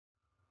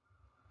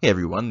Hey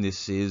everyone,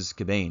 this is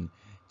Cabane.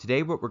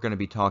 Today what we're going to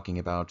be talking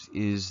about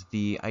is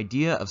the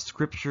idea of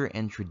scripture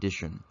and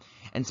tradition.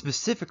 And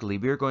specifically,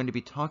 we are going to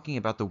be talking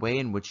about the way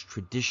in which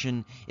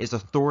tradition is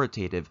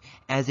authoritative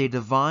as a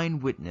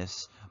divine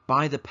witness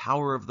by the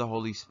power of the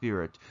Holy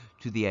Spirit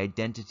to the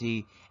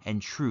identity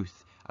and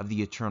truth of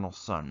the eternal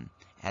Son,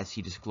 as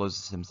he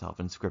discloses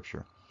himself in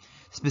scripture.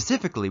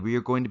 Specifically, we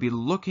are going to be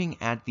looking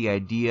at the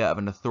idea of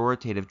an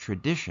authoritative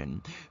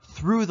tradition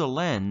through the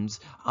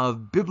lens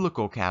of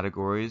biblical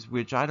categories,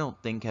 which I don't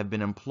think have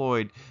been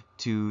employed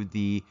to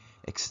the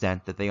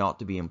extent that they ought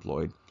to be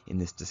employed in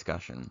this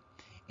discussion.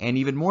 And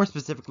even more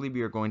specifically,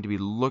 we are going to be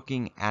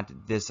looking at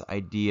this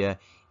idea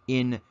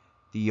in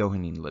the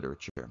Johannine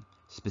literature,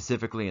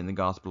 specifically in the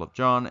Gospel of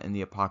John and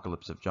the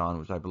Apocalypse of John,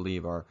 which I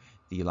believe are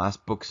the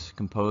last books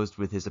composed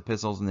with his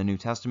epistles in the New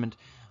Testament.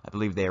 I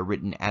believe they are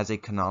written as a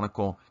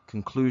canonical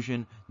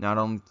conclusion, not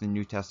only to the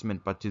New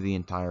Testament, but to the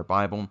entire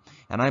Bible.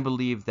 And I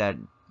believe that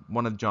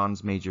one of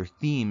John's major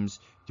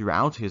themes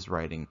throughout his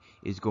writing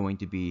is going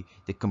to be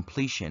the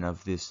completion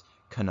of this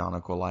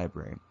canonical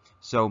library.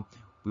 So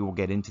we will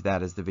get into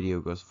that as the video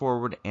goes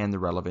forward and the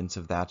relevance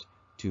of that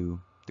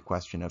to the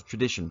question of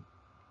tradition.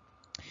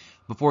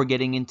 Before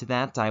getting into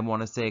that, I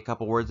want to say a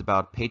couple words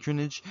about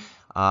patronage.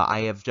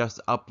 I have just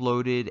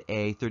uploaded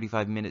a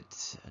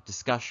 35-minute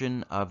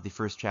discussion of the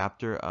first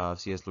chapter of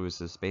C.S.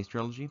 Lewis's Space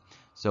Trilogy,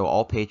 so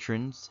all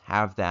patrons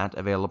have that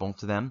available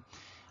to them.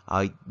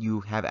 You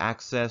have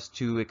access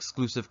to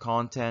exclusive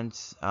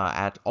content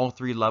at all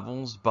three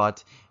levels,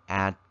 but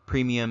at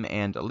Premium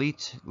and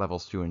Elite,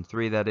 levels 2 and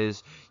 3 that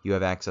is, you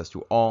have access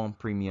to all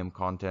premium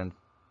content.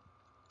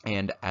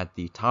 And at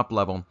the top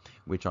level,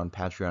 which on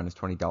Patreon is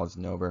 $20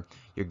 and over,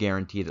 you're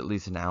guaranteed at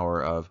least an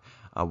hour of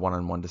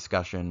one-on-one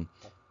discussion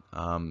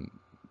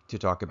to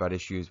talk about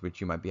issues which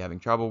you might be having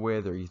trouble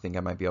with, or you think I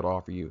might be able to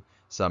offer you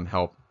some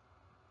help.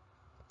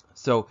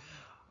 So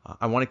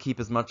I want to keep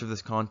as much of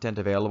this content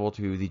available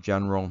to the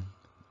general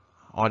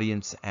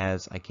audience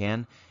as I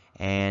can.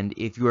 And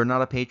if you are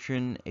not a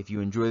patron, if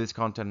you enjoy this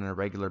content on a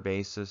regular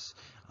basis,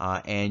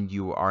 and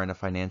you are in a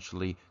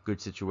financially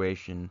good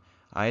situation,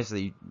 I ask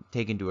that you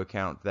take into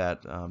account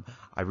that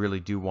I really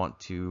do want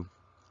to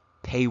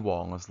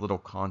paywall as little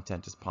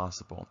content as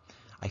possible.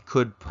 I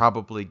could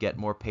probably get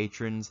more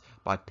patrons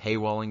by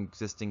paywalling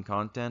existing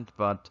content,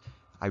 but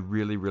I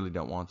really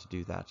don't want to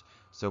do that.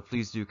 So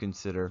please do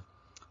consider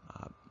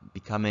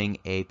becoming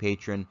a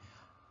patron,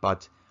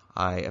 but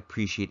I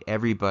appreciate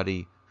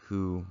everybody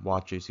who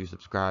watches, who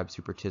subscribes,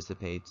 who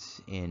participates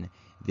in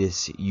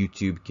this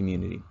YouTube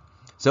community.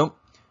 So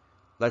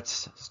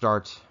let's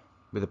start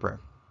with a prayer.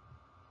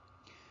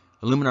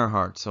 Illumine our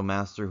hearts, O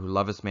Master, who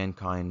lovest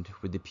mankind,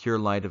 with the pure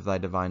light of thy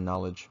divine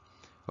knowledge.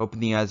 Open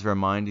the eyes of our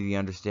mind to the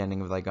understanding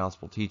of thy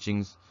gospel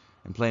teachings,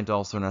 and plant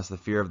also in us the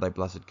fear of thy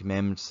blessed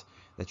commandments,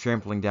 that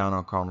trampling down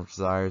our carnal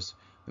desires,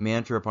 we may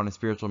enter upon a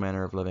spiritual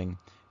manner of living,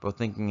 both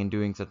thinking and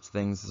doing such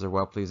things as are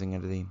well-pleasing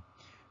unto thee.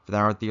 For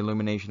thou art the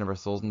illumination of our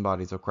souls and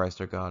bodies, O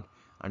Christ our God.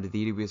 Unto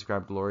thee do we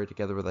ascribe glory,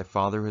 together with thy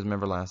Father who is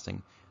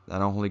everlasting,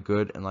 thine own holy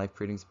good and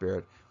life-creating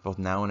Spirit, both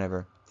now and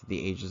ever, to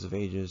the ages of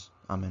ages.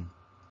 Amen.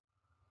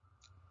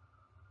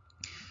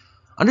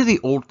 Under the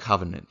Old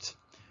Covenant,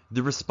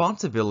 the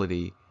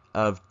responsibility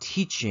of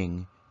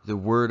teaching the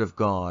Word of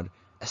God,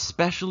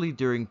 especially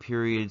during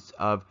periods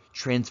of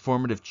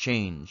transformative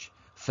change,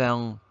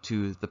 fell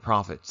to the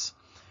prophets.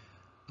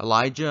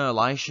 Elijah,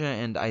 Elisha,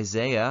 and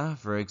Isaiah,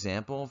 for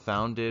example,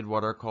 founded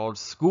what are called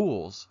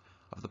schools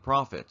of the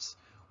prophets,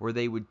 where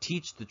they would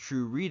teach the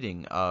true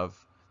reading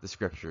of the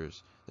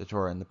scriptures, the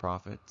Torah and the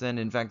prophets. And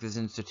in fact, this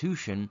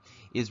institution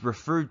is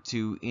referred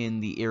to in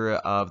the era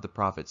of the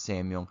prophet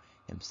Samuel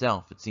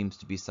himself. It seems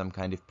to be some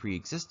kind of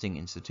pre-existing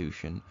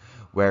institution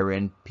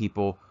wherein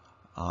people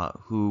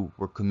who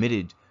were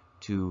committed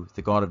to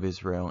the God of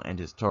Israel and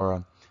his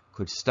Torah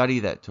could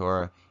study that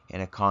Torah in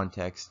a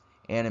context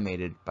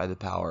animated by the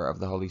power of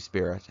the Holy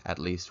Spirit, at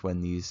least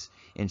when these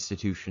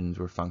institutions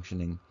were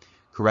functioning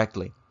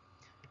correctly.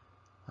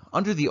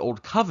 Under the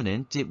Old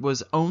Covenant, it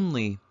was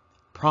only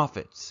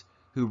prophets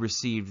who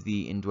received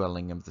the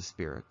indwelling of the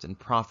Spirit. And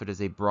prophet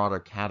is a broader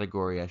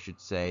category, I should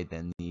say,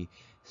 than the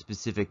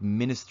specific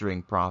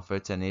ministering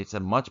prophets, and it's a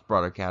much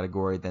broader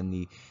category than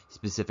the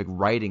specific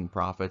writing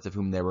prophets, of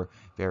whom there were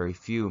very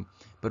few.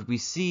 But we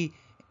see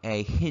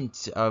a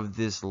hint of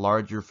this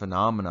larger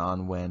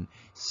phenomenon when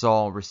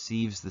Saul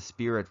receives the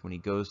Spirit, when he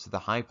goes to the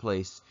high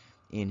place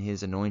in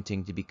his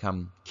anointing to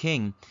become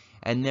king.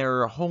 And there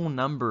are a whole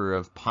number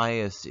of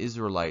pious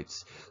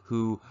Israelites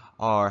who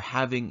are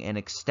having an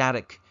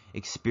ecstatic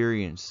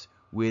experience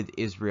with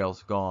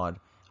Israel's God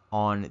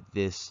on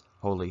this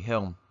holy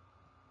hill.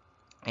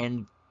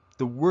 And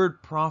the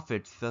word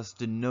prophet thus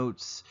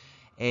denotes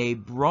a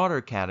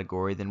broader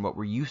category than what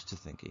we're used to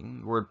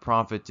thinking. The word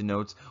prophet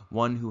denotes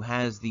one who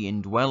has the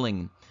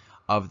indwelling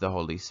of the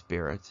Holy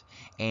Spirit,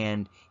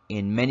 and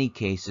in many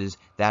cases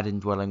that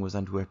indwelling was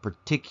unto a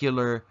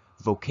particular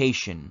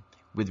vocation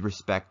with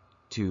respect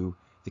to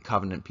the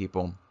covenant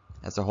people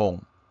as a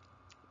whole.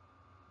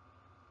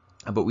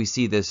 But we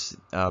see this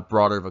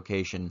broader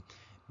vocation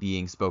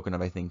being spoken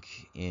of, I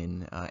think,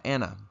 in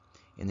Anna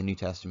in the New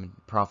Testament,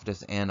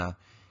 prophetess Anna,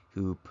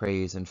 who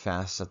prays and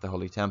fasts at the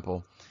Holy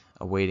Temple,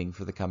 awaiting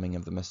for the coming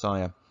of the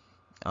Messiah.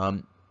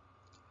 But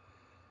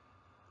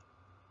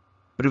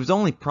it was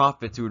only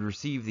prophets who would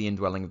receive the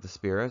indwelling of the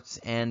Spirit,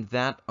 and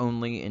that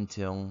only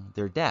until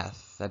their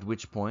death, at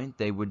which point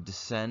they would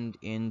descend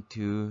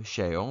into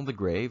Sheol, the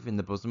grave, in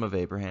the bosom of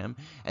Abraham,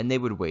 and they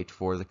would wait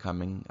for the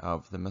coming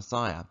of the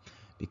Messiah.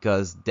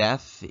 Because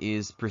death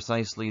is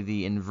precisely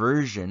the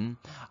inversion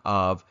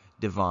of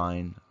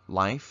divine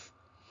life.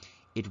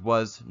 It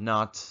was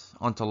not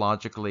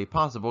ontologically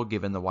possible,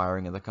 given the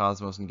wiring of the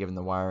cosmos and given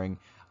the wiring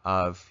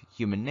of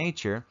human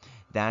nature,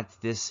 that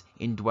this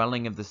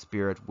indwelling of the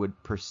Spirit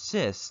would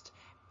persist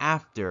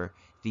after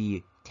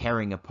the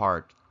tearing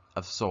apart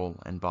of soul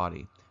and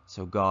body.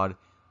 So God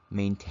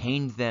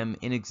maintained them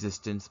in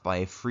existence by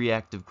a free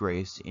act of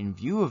grace in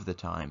view of the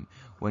time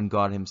when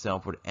God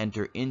himself would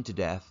enter into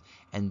death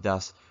and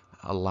thus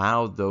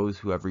allow those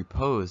who have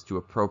reposed to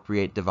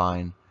appropriate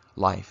divine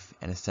life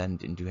and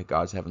ascend into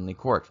God's heavenly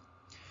court.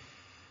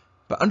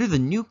 But under the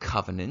new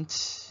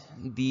covenant,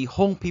 the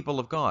whole people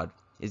of God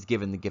is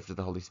given the gift of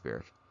the Holy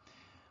Spirit.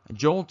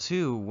 Joel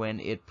 2, when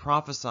it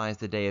prophesies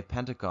the day of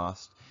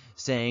Pentecost,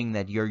 saying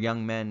that your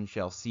young men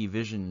shall see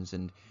visions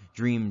and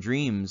dream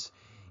dreams,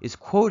 is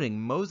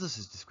quoting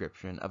Moses'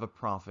 description of a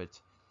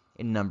prophet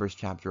in Numbers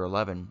chapter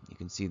 11. You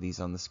can see these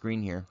on the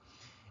screen here.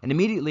 And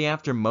immediately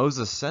after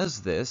Moses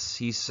says this,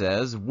 he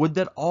says, "Would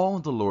that all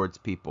the Lord's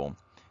people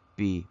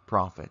be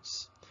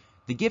prophets."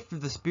 The gift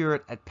of the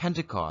Spirit at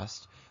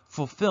Pentecost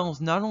fulfills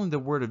not only the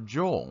word of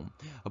Joel,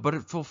 but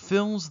it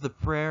fulfills the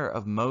prayer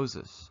of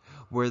Moses,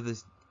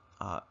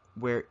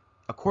 where,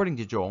 according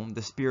to Joel,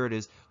 the Spirit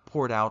is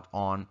poured out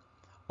on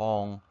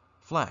all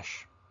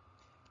flesh.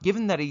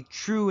 Given that a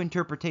true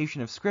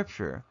interpretation of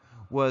Scripture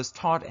was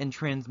taught and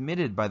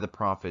transmitted by the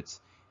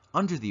prophets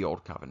under the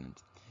Old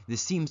Covenant,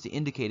 this seems to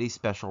indicate a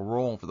special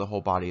role for the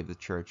whole body of the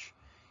Church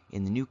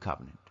in the New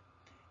Covenant.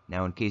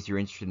 Now, in case you're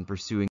interested in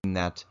pursuing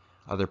that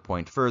other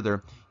point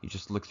further, you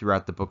just look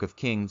throughout the book of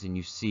Kings and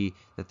you see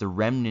that the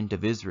remnant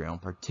of Israel,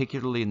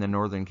 particularly in the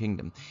northern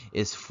kingdom,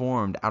 is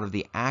formed out of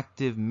the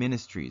active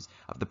ministries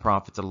of the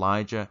prophets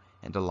Elijah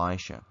and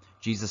Elisha.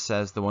 Jesus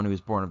says the one who is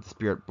born of the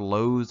Spirit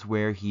blows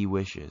where he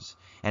wishes.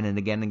 And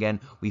again and again,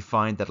 we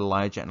find that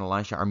Elijah and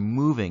Elisha are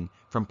moving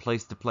from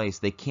place to place.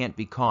 They can't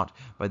be caught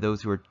by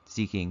those who are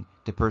seeking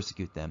to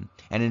persecute them.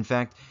 And in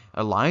fact,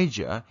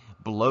 Elijah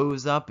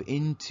blows up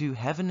into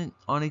heaven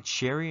on a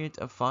chariot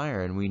of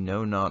fire, and we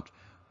know not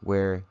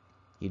where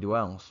he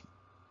dwells.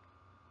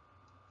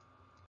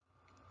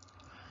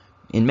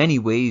 In many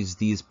ways,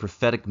 these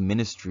prophetic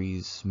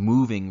ministries,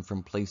 moving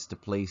from place to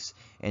place,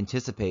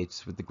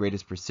 anticipates with the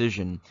greatest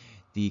precision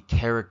the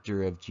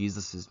character of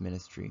Jesus'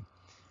 ministry.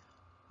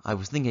 I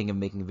was thinking of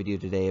making a video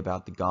today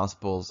about the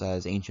Gospels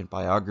as ancient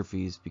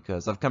biographies,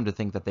 because I've come to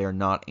think that they are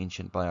not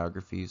ancient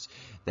biographies,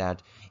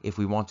 that if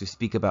we want to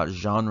speak about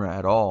genre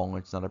at all,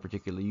 it's not a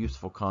particularly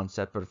useful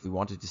concept, but if we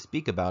wanted to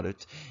speak about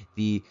it,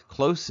 the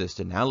closest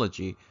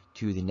analogy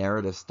to the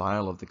narrative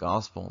style of the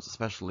Gospels,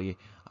 especially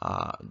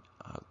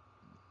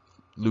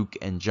Luke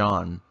and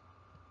John,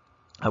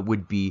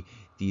 would be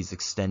these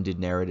extended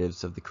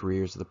narratives of the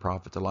careers of the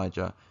prophets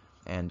Elijah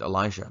and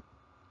Elisha.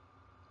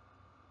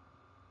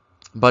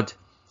 But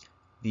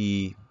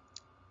the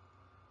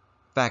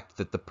fact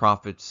that the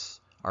prophets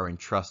are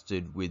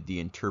entrusted with the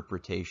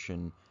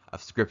interpretation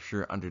of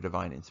Scripture under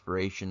divine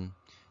inspiration,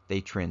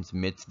 they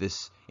transmit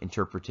this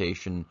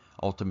interpretation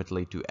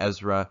ultimately to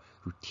Ezra,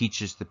 who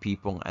teaches the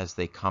people as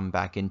they come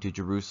back into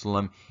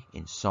Jerusalem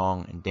in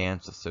song and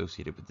dance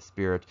associated with the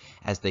Spirit,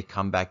 as they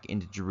come back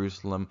into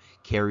Jerusalem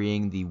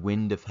carrying the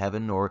wind of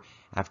heaven, or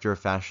after a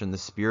fashion the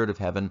Spirit of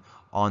heaven,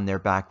 on their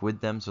back with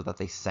them, so that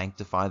they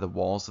sanctify the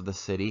walls of the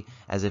city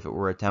as if it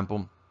were a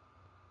temple.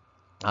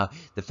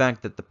 The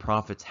fact that the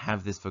prophets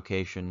have this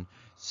vocation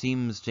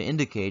seems to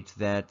indicate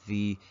that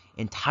the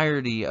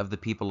entirety of the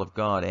people of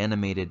God,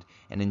 animated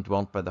and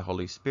indwelt by the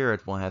Holy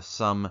Spirit, will have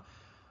some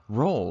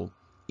role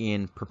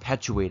in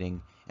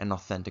perpetuating an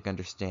authentic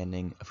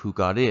understanding of who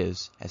God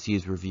is, as he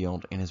is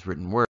revealed in his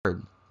written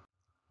word.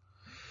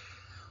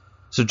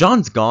 So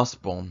John's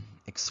Gospel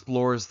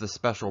explores the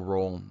special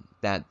role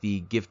that the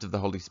gift of the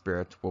Holy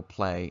Spirit will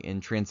play in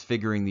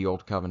transfiguring the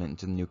Old Covenant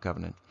into the New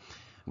Covenant,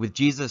 with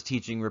Jesus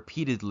teaching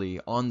repeatedly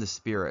on the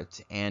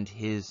Spirit and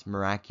his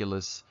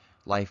miraculous,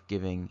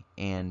 life-giving,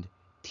 and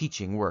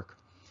teaching work.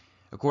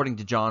 According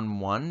to John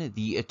 1,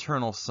 the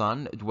eternal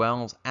Son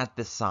dwells at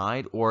the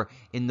side or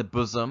in the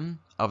bosom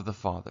of the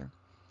Father.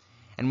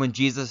 And when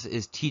Jesus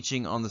is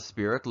teaching on the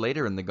Spirit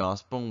later in the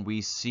Gospel,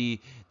 we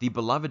see the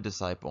beloved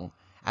disciple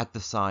at the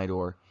side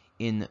or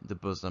in the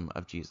bosom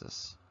of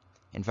Jesus.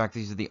 In fact,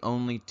 these are the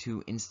only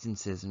two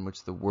instances in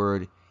which the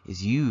word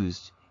is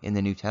used in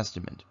the New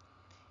Testament.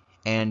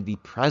 And the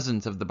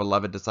presence of the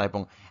beloved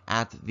disciple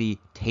at the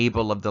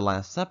table of the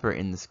Last Supper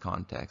in this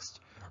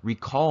context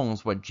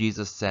recalls what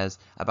Jesus says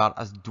about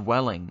us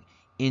dwelling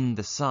in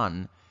the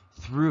Son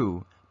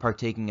through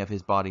partaking of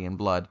his body and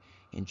blood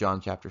in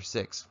John chapter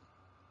 6.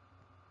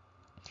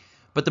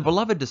 But the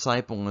beloved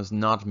disciple is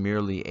not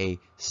merely a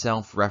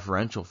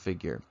self-referential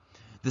figure.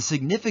 The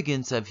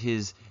significance of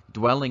his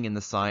dwelling in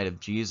the side of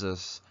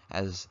Jesus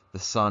as the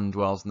Son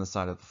dwells in the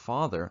side of the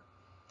Father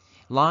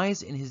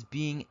lies in his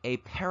being a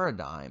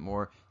paradigm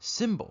or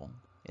symbol,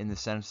 in the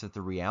sense that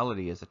the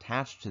reality is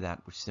attached to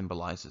that which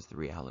symbolizes the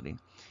reality.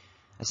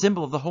 A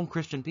symbol of the whole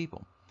Christian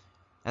people,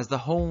 as the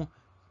whole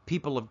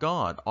people of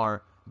God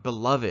are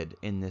beloved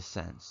in this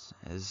sense.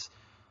 As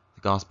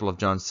the Gospel of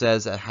John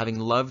says, that having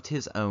loved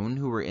his own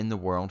who were in the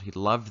world, he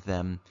loved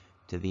them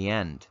to the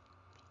end.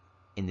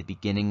 In the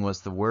beginning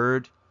was the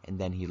Word, and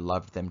then he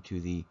loved them to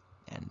the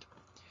end.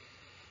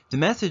 The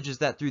message is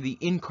that through the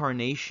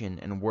incarnation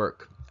and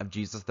work of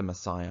Jesus the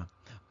Messiah,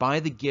 by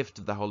the gift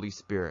of the Holy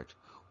Spirit,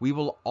 we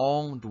will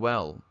all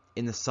dwell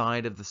in the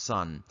side of the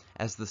Son,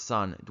 as the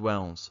Son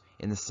dwells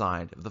in the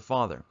side of the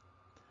Father.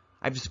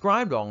 I've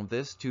described all of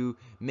this to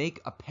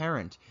make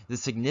apparent the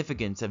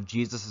significance of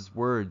Jesus'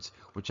 words,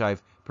 which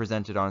I've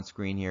presented on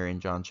screen here in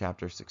John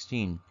chapter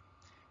 16,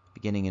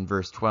 beginning in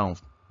verse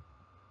 12.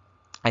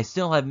 I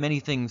still have many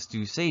things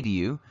to say to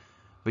you,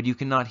 but you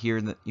cannot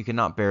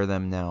bear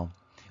them now.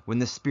 When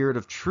the Spirit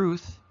of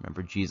truth,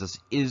 remember Jesus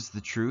is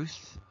the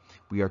truth,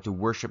 we are to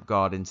worship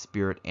God in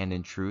spirit and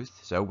in truth.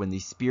 So when the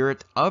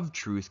Spirit of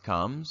truth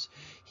comes,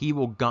 he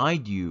will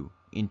guide you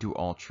into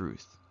all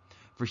truth.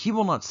 For he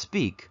will not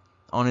speak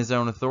on his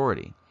own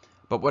authority,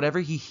 but whatever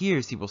he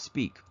hears he will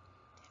speak,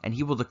 and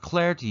he will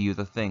declare to you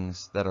the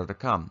things that are to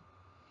come.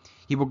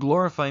 He will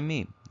glorify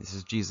me, this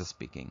is Jesus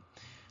speaking,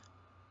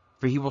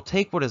 for he will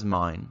take what is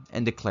mine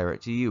and declare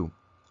it to you.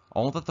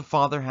 All that the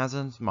Father has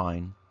is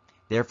mine,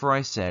 therefore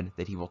I said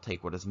that he will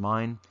take what is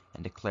mine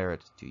and declare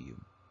it to you.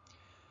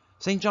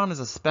 St. John has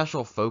a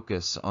special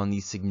focus on the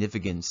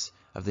significance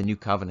of the New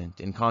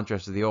Covenant in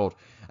contrast to the Old,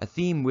 a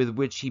theme with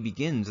which he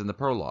begins in the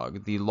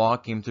prologue. The law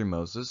came through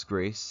Moses,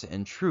 grace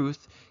and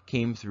truth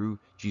came through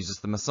Jesus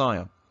the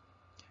Messiah.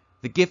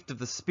 The gift of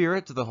the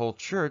Spirit to the whole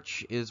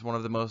church is one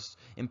of the most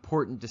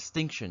important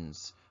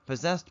distinctions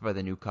possessed by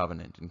the New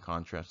Covenant in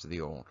contrast to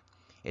the Old.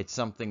 It's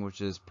something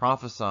which is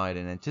prophesied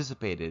and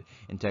anticipated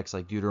in texts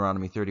like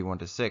Deuteronomy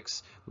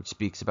 31-6, which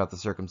speaks about the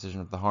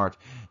circumcision of the heart,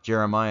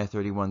 Jeremiah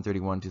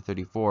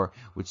 31:31-34,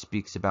 which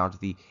speaks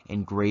about the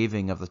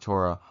engraving of the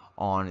Torah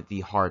on the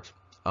heart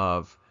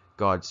of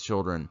God's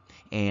children,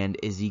 and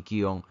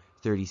Ezekiel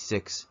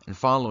 36 and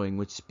following,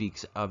 which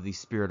speaks of the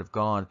Spirit of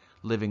God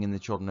living in the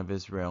children of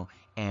Israel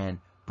and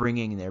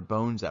bringing their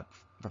bones up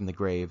from the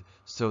grave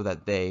so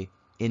that they,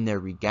 in their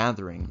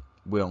regathering,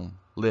 will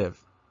live.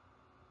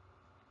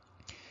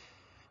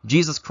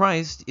 Jesus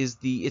Christ is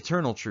the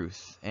eternal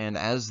truth, and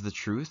as the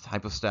truth,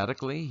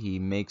 hypostatically, he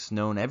makes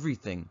known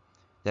everything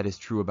that is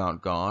true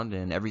about God,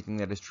 and everything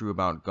that is true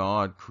about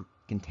God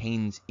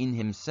contains in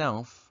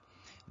himself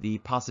the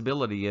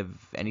possibility of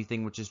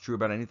anything which is true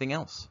about anything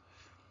else.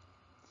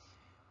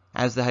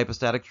 As the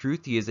hypostatic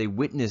truth, he is a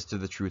witness to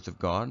the truth of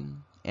God,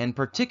 and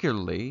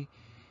particularly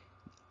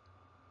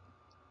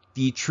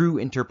the true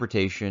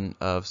interpretation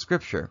of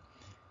Scripture,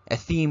 a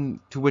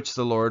theme to which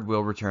the Lord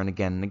will return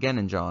again and again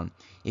in John.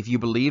 If you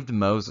believed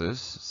Moses,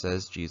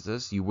 says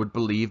Jesus, you would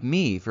believe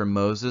me, for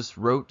Moses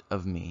wrote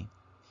of me.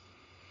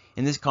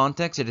 In this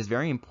context, it is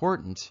very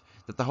important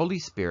that the Holy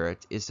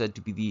Spirit is said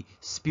to be the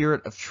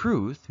Spirit of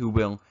truth who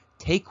will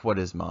take what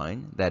is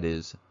mine, that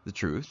is, the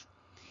truth,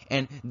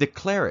 and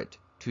declare it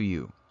to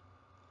you.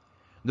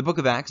 The book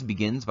of Acts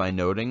begins by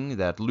noting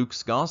that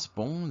Luke's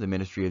gospel, the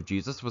ministry of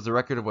Jesus, was a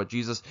record of what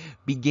Jesus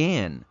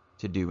began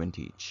to do and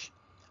teach.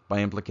 By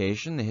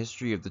implication, the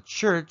history of the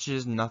church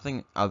is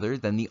nothing other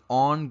than the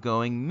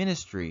ongoing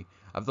ministry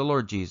of the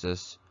Lord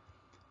Jesus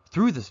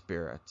through the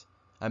Spirit,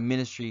 a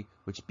ministry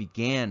which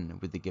began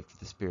with the gift of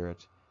the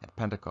Spirit at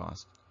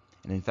Pentecost.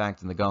 And in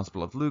fact, in the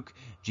Gospel of Luke,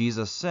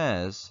 Jesus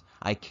says,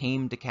 I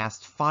came to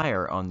cast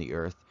fire on the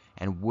earth,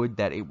 and would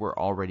that it were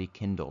already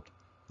kindled.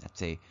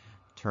 That's a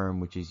term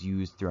which is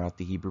used throughout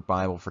the Hebrew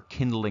Bible for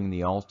kindling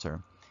the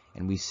altar.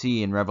 And we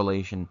see in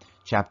Revelation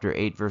chapter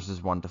 8,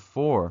 verses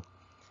 1-4,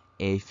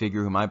 a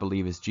figure whom I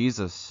believe is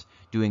Jesus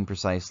doing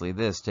precisely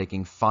this,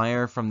 taking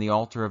fire from the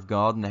altar of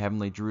God in the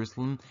heavenly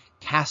Jerusalem,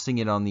 casting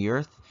it on the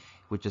earth,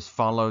 which is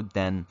followed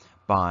then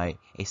by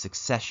a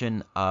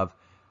succession of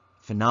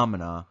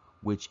phenomena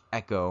which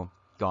echo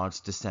God's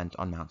descent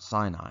on Mount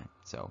Sinai.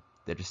 So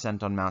the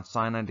descent on Mount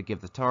Sinai to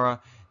give the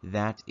Torah,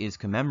 that is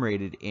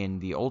commemorated in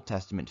the Old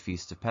Testament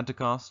Feast of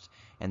Pentecost,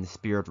 and the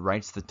Spirit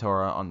writes the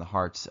Torah on the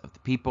hearts of the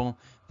people.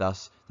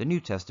 Thus, the New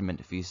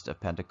Testament Feast of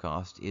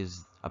Pentecost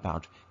is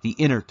about the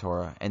inner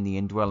Torah and the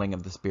indwelling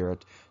of the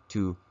Spirit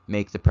to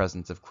make the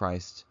presence of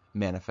Christ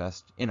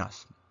manifest in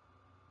us.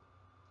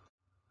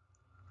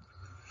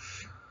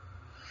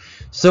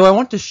 So I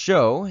want to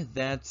show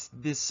that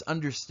this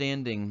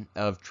understanding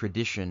of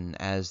tradition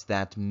as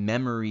that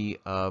memory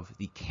of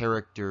the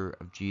character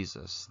of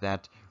Jesus,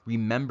 that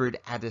remembered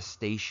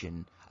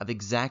attestation of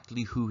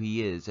exactly who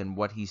he is and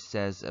what he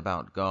says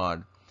about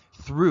God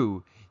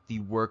through the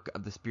work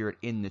of the Spirit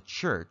in the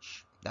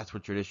church, that's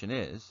what tradition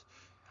is.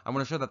 I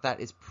want to show that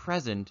that is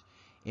present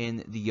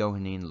in the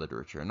Johannine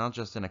literature, not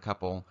just in a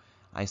couple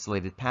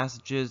isolated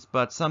passages,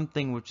 but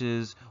something which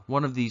is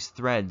one of these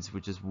threads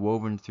which is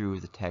woven through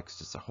the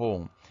text as a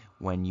whole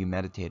when you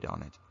meditate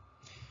on it.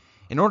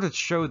 In order to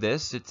show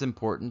this, it's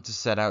important to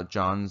set out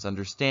John's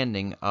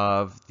understanding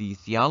of the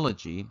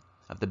theology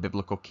of the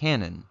biblical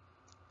canon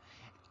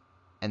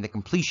and the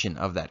completion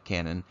of that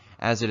canon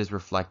as it is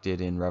reflected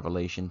in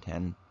Revelation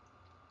 10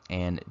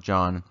 and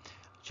John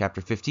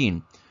chapter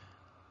 15.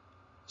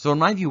 So in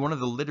my view, one of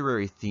the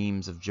literary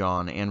themes of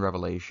John and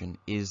Revelation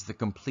is the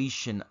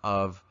completion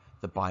of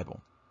the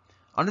Bible.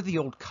 Under the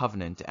Old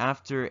Covenant,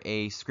 after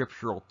a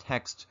scriptural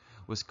text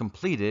was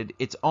completed,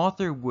 its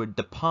author would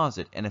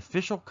deposit an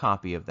official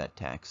copy of that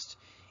text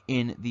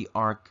in the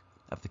Ark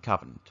of the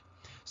Covenant.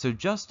 So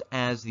just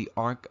as the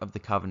Ark of the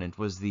Covenant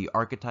was the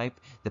archetype,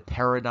 the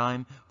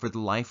paradigm for the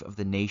life of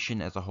the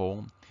nation as a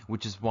whole,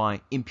 which is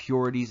why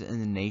impurities in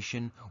the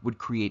nation would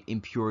create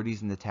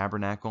impurities in the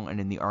tabernacle and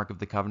in the Ark of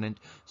the Covenant,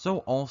 so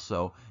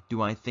also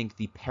do I think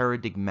the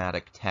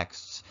paradigmatic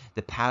texts,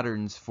 the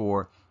patterns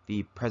for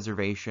the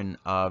preservation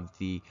of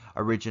the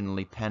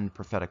originally penned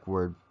prophetic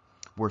word,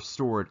 were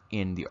stored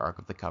in the Ark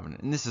of the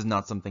Covenant. And this is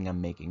not something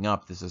I'm making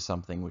up. This is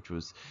something which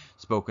was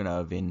spoken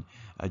of in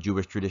a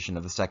Jewish tradition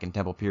of the Second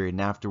Temple period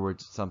and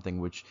afterwards, something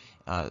which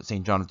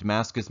St. John of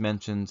Damascus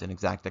mentions, an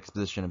exact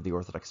exposition of the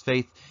Orthodox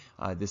faith.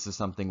 This is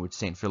something which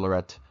St.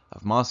 Philaret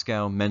of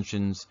Moscow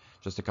mentions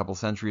just a couple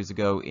centuries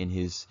ago in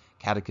his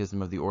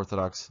Catechism of the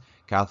Orthodox,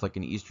 Catholic,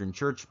 and Eastern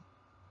Church.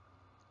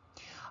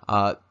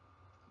 But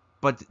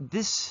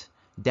this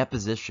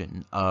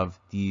deposition of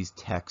these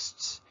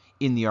texts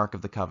in the Ark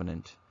of the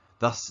Covenant,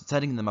 thus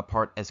setting them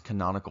apart as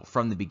canonical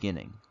from the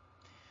beginning,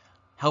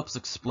 helps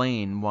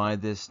explain why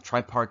this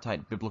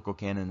tripartite biblical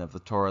canon of the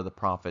Torah, the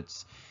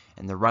prophets,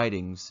 and the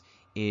writings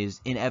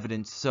is in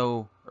evidence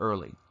so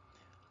early.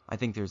 I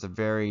think there's a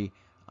very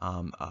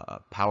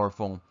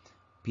powerful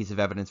piece of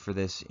evidence for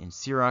this in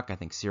Sirach. I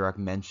think Sirach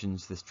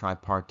mentions this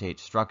tripartite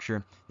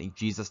structure. I think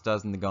Jesus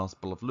does in the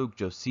Gospel of Luke.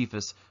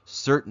 Josephus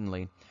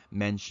certainly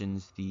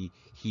mentions the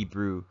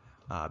Hebrew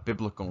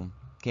biblical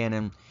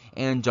canon,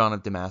 and John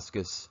of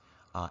Damascus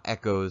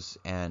echoes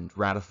and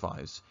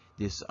ratifies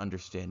this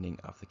understanding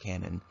of the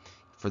canon.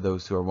 For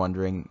those who are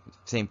wondering,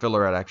 St.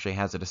 Philaret actually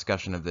has a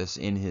discussion of this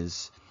in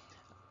his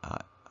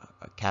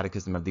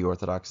Catechism of the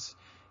Orthodox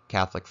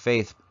Catholic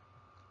Faith.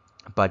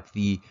 But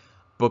the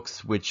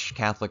books which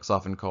Catholics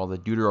often call the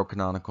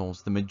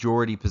Deuterocanonicals, the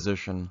majority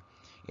position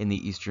in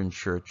the Eastern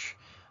Church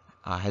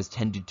has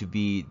tended to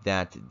be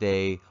that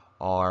they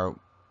are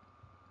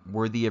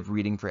worthy of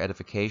reading for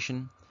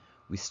edification.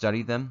 We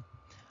study them.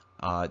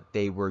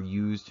 They were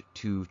used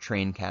to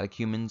train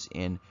catechumens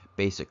in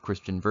basic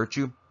Christian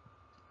virtue,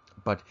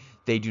 but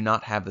they do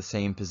not have the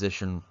same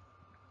position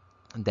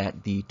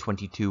that the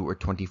 22 or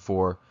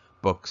 24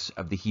 books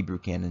of the Hebrew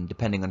canon,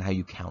 depending on how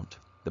you count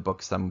the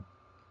books.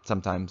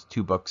 Sometimes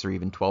 2 books or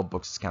even 12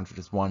 books is counted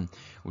as one,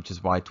 which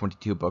is why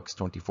 22 books,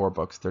 24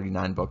 books,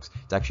 39 books,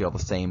 it's actually all the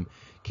same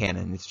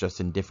canon. It's just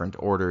in different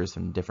orders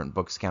and different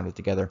books counted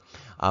together.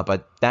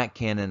 But that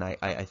canon,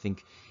 I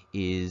think,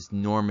 is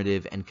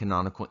normative and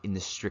canonical in the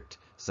strict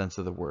sense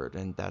of the word,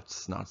 and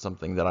that's not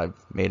something that I've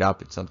made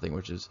up. It's something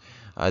which is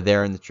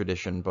there in the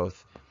tradition,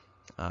 both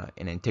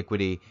in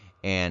antiquity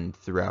and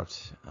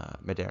throughout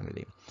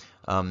modernity.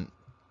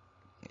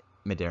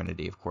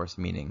 Modernity, of course,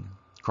 meaning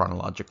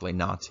chronologically,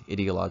 not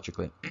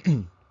ideologically.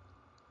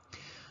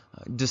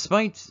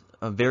 Despite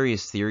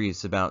various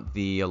theories about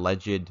the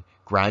alleged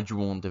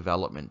gradual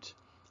development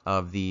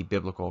of the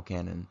biblical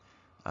canon,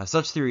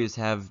 such theories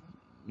have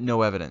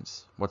no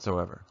evidence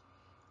whatsoever.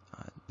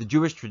 The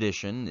Jewish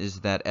tradition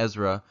is that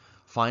Ezra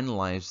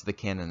finalized the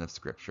canon of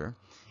Scripture,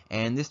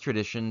 and this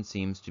tradition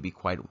seems to be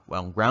quite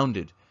well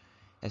grounded.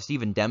 As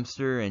Stephen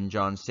Dempster and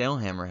John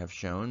Sailhammer have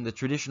shown, the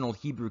traditional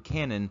Hebrew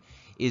canon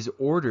is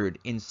ordered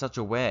in such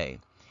a way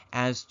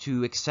as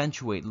to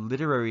accentuate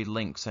literary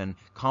links and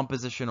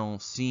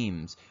compositional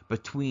seams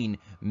between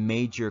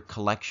major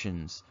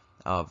collections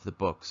of the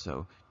book.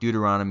 So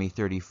Deuteronomy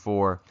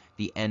 34,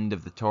 the end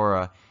of the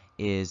Torah,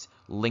 is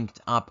linked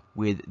up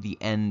with the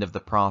end of the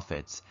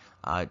prophets.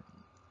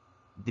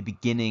 The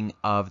beginning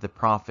of the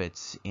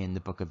prophets in the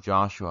book of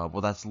Joshua,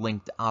 well, that's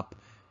linked up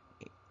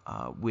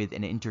with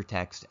an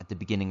intertext at the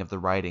beginning of the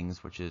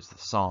writings, which is the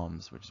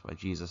Psalms, which is why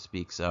Jesus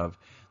speaks of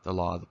the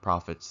law of the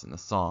prophets and the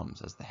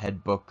Psalms. As the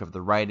head book of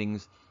the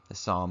writings, the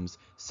Psalms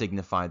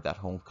signified that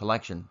whole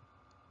collection.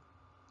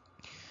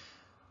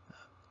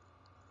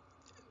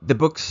 The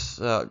books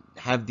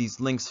have these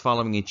links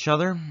following each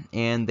other,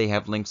 and they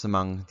have links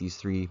among these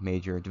 3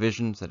 major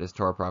divisions, that is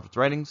Torah, Prophets,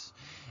 Writings.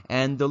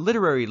 And the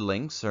literary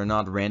links are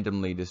not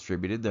randomly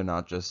distributed. They're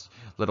not just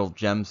little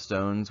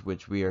gemstones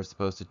which we are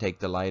supposed to take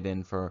delight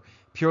in for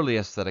purely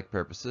aesthetic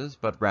purposes,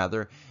 but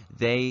rather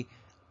they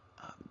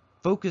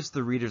focus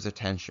the reader's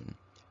attention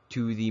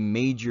to the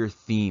major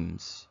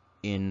themes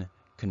in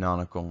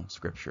canonical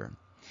Scripture.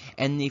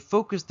 And they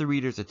focus the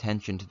reader's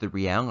attention to the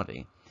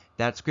reality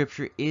that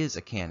Scripture is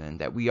a canon,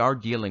 that we are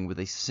dealing with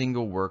a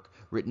single work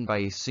written by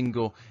a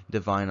single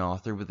divine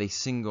author with a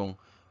single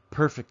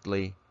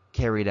perfectly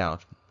carried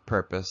out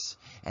purpose,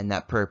 and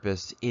that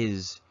purpose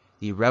is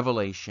the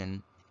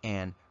revelation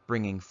and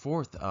bringing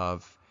forth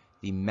of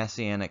the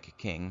Messianic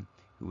king,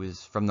 who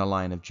is from the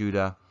line of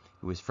Judah,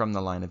 who is from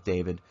the line of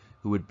David,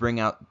 who would bring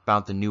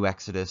about the new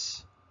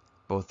Exodus,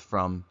 both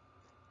from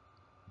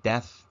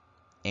death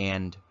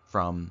and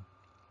from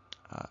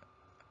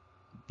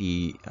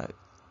the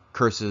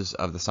curses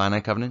of the Sinai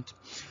covenant,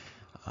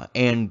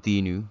 and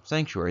the new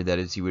sanctuary. That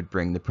is, he would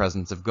bring the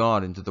presence of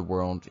God into the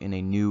world in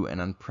a new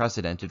and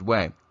unprecedented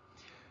way.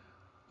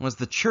 As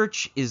the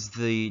church is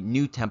the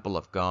new temple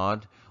of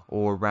God,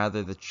 or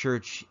rather the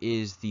church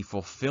is the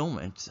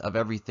fulfillment of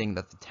everything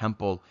that the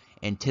temple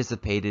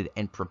anticipated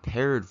and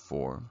prepared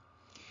for.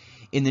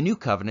 In the new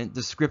covenant,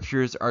 the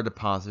scriptures are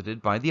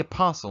deposited by the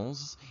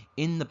apostles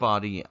in the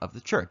body of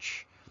the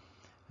church.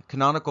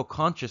 Canonical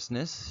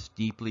consciousness,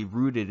 deeply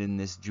rooted in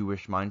this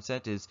Jewish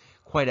mindset, is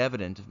quite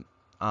evident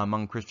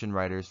among Christian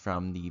writers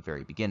from the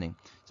very beginning.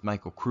 As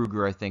Michael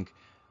Kruger, I think,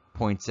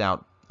 points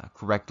out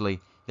correctly,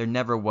 there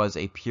never was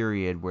a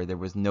period where there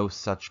was no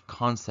such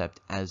concept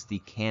as the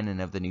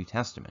canon of the New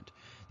Testament.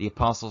 The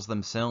apostles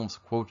themselves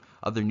quote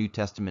other New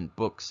Testament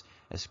books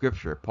as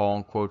scripture.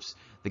 Paul quotes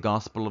the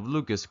Gospel of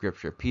Luke as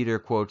scripture. Peter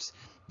quotes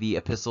the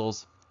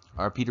epistles,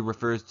 or Peter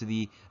refers to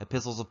the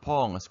epistles of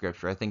Paul as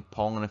scripture. I think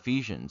Paul in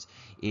Ephesians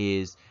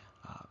is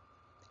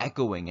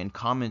echoing and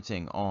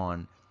commenting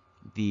on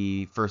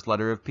the first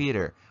letter of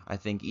Peter. I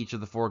think each of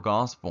the four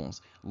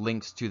Gospels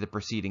links to the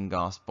preceding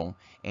Gospel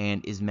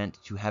and is meant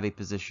to have a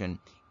position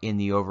in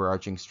the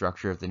overarching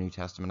structure of the New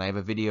Testament. I have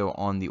a video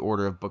on the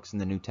order of books in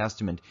the New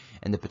Testament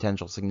and the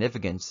potential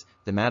significance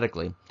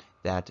thematically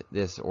that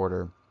this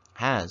order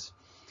has.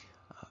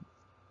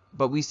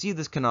 But we see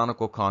this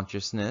canonical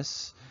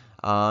consciousness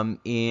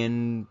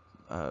in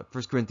 1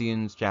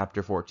 Corinthians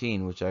chapter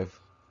 14, which I've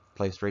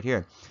placed right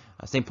here.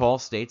 St. Paul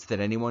states that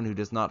anyone who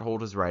does not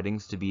hold his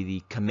writings to be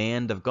the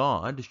command of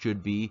God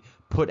should be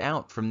put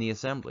out from the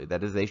assembly.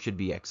 That is, they should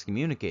be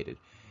excommunicated.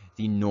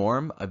 The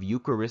norm of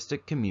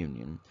Eucharistic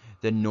communion,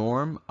 the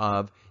norm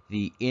of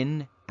the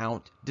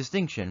in-out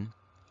distinction,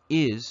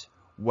 is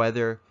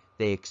whether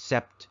they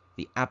accept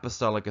the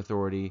apostolic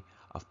authority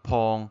of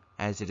Paul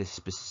as it is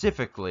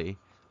specifically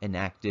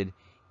enacted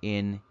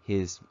in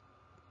his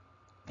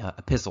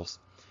epistles.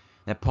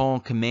 That Paul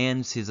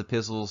commands his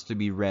epistles to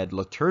be read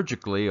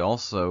liturgically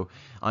also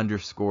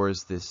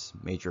underscores this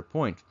major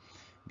point,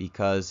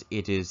 because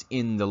it is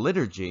in the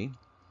liturgy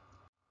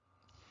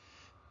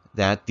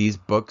that these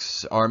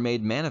books are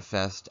made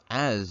manifest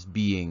as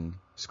being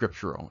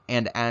scriptural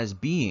and as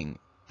being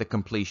the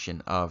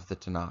completion of the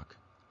Tanakh.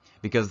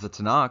 Because the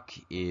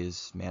Tanakh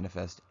is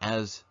manifest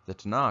as the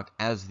Tanakh,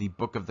 as the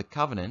Book of the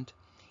Covenant,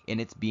 in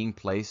its being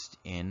placed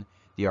in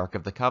the Ark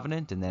of the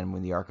Covenant, and then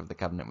when the Ark of the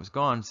Covenant was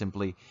gone,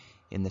 simply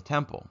in the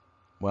temple.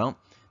 Well,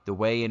 the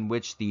way in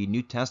which the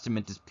New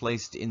Testament is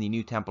placed in the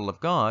new temple of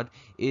God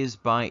is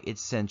by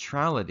its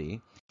centrality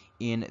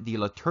in the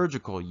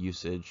liturgical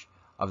usage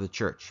of the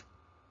church.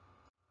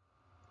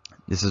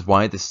 This is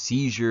why the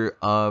seizure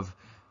of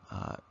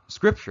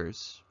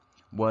scriptures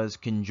was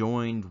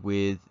conjoined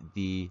with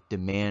the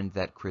demand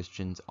that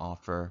Christians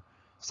offer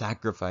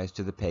sacrifice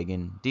to the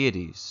pagan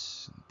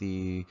deities.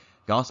 The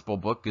gospel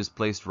book is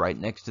placed right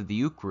next to the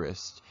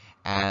Eucharist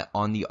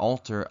on the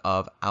altar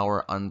of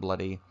our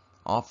unbloody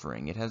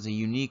offering. It has a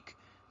unique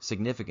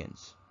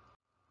significance.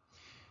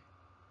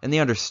 And the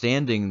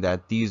understanding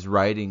that these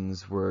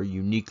writings were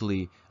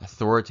uniquely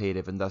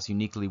authoritative and thus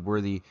uniquely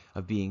worthy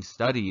of being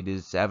studied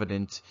is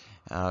evident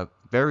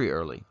very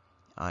early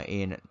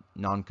in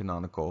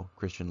non-canonical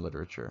Christian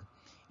literature.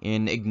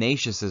 In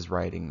Ignatius's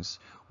writings,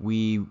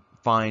 we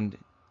find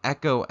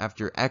echo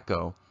after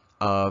echo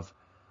of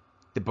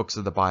the books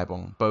of the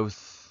Bible,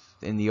 both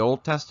in the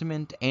Old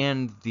Testament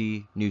and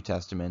the New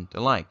Testament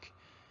alike.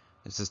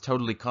 This is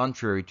totally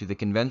contrary to the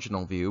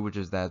conventional view, which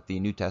is that the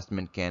New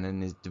Testament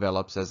canon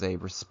develops as a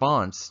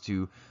response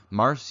to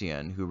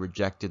Marcion, who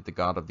rejected the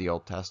God of the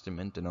Old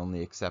Testament and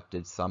only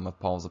accepted some of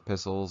Paul's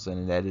epistles and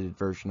an edited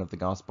version of the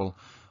Gospel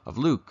of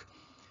Luke.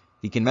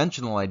 The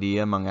conventional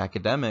idea among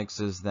academics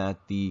is that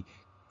the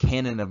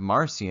canon of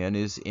Marcion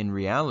is in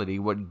reality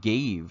what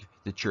gave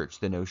the church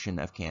the notion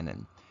of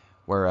canon.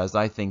 Whereas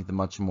I think the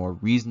much more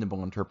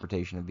reasonable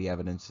interpretation of the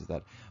evidence is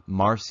that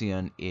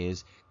Marcion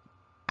is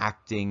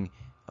acting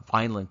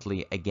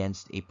violently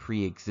against a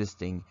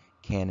pre-existing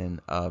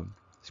canon of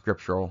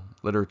scriptural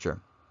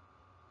literature.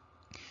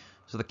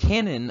 So the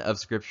canon of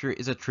Scripture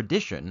is a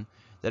tradition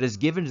that is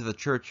given to the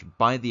church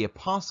by the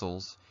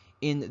apostles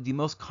in the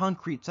most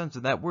concrete sense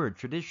of that word,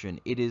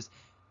 tradition. It is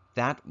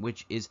that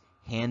which is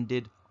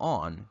handed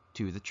on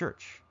to the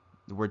church.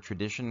 The word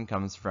tradition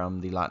comes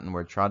from the Latin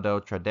word trado,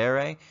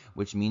 tradere,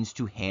 which means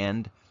to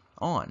hand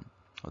on.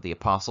 Well, the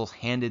apostles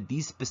handed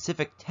these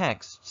specific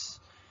texts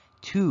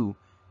to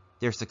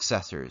their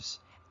successors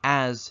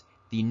as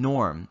the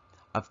norm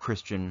of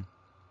Christian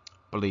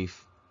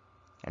belief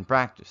and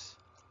practice.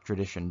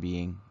 Tradition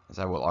being, as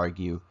I will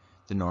argue,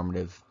 the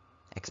normative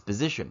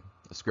exposition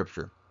of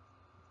Scripture.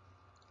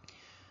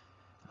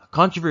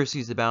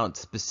 Controversies about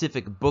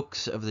specific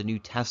books of the New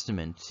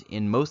Testament,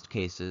 in most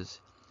cases,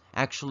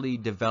 actually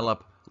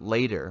develop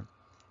later,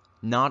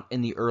 not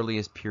in the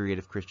earliest period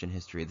of Christian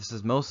history. This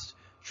is most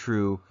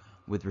true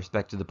with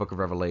respect to the book of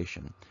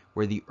Revelation,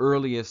 where the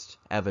earliest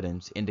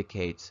evidence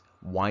indicates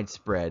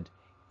widespread,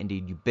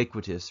 indeed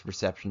ubiquitous,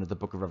 reception of the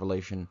book of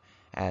Revelation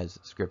as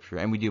scripture.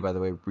 And we do, by the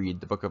way, read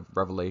the book of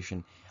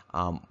Revelation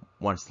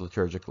once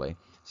liturgically.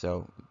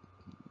 So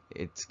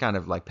it's kind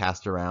of like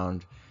passed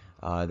around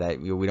that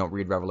we don't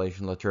read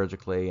Revelation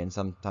liturgically, and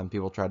sometimes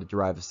people try to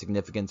derive a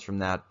significance from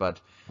that,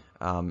 but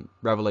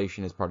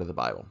Revelation is part of the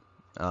Bible.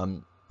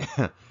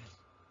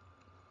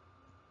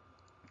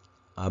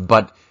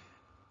 But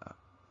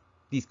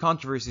these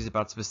controversies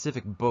about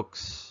specific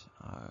books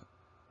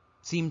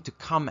seem to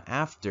come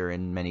after,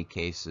 in many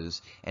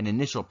cases, an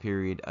initial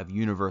period of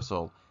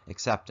universal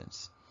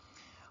acceptance.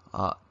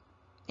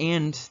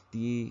 And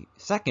the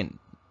second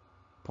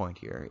point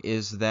here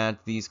is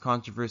that these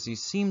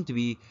controversies seem to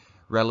be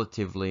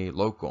relatively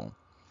local.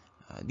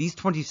 These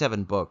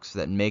 27 books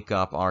that make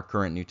up our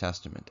current New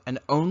Testament, and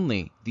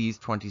only these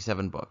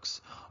 27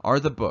 books, are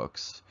the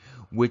books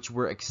which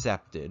were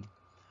accepted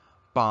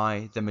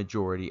by the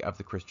majority of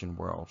the Christian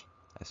world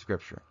as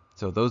scripture.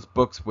 So those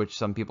books which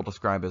some people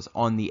describe as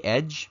on the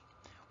edge,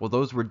 well,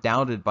 those were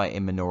doubted by a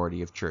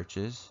minority of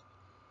churches.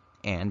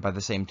 And by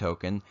the same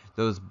token,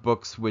 those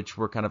books which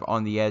were kind of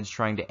on the edge,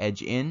 trying to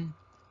edge in,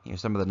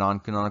 some of the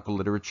non-canonical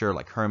literature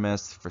like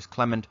Hermas, First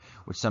Clement,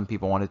 which some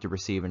people wanted to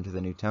receive into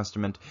the New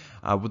Testament,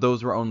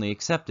 those were only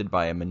accepted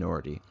by a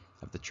minority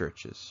of the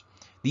churches.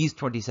 These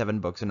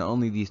 27 books, and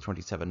only these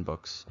 27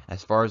 books,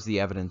 as far as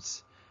the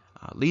evidence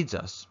leads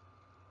us,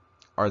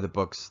 are the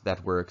books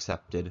that were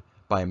accepted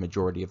by a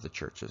majority of the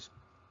churches.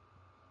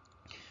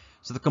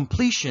 So the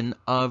completion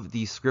of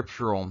the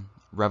scriptural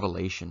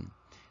revelation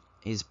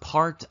is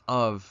part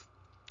of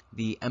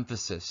the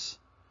emphasis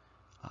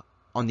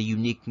on the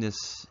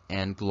uniqueness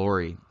and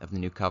glory of the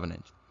New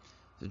Covenant.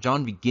 So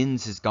John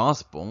begins his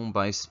gospel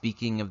by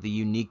speaking of the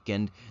unique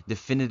and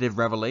definitive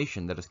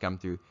revelation that has come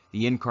through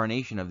the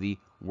incarnation of the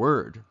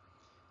Word.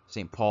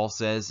 St. Paul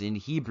says in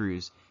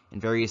Hebrews, in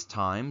various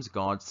times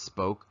God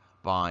spoke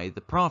by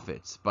the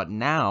prophets, but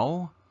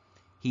now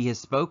he has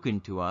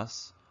spoken to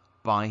us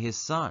by his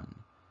Son,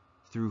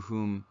 through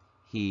whom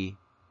he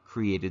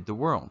created the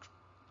world.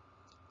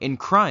 In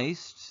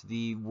Christ,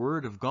 the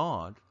Word of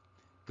God,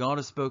 God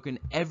has spoken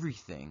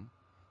everything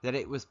that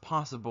it was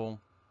possible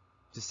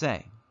to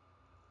say.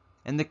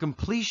 And the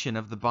completion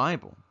of the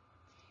Bible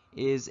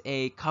is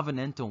a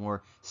covenantal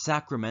or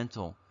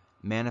sacramental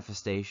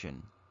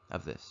manifestation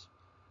of this.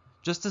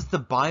 Just as the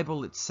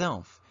Bible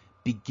itself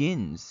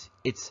begins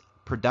its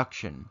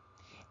production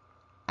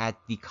at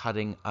the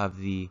cutting of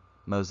the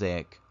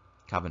Mosaic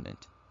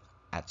covenant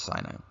at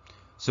Sinai.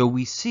 So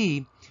we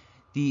see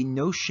the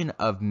notion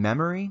of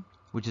memory,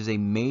 which is a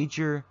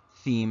major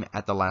theme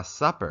at the Last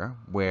Supper,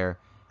 where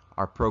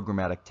our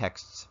programmatic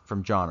texts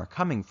from John are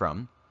coming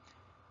from.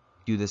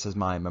 Do this as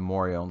my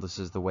memorial. This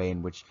is the way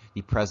in which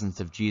the presence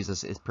of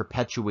Jesus is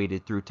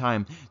perpetuated through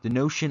time. The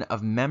notion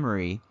of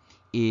memory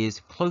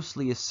is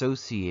closely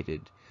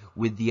associated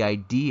with the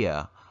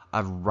idea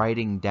of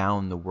writing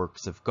down the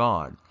works of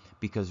God,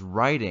 because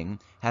writing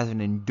has an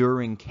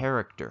enduring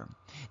character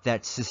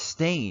that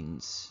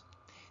sustains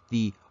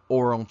the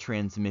oral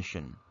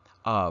transmission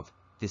of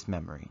this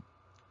memory.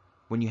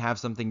 When you have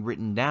something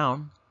written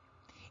down,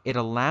 it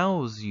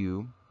allows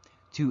you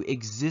to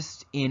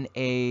exist in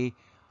a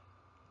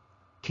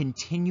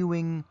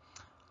continuing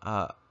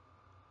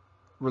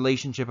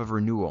relationship of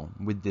renewal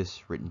with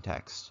this written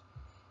text.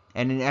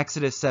 And in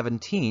Exodus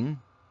 17,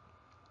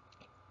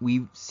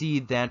 we see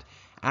that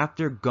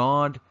after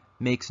God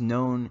makes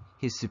known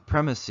his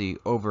supremacy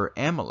over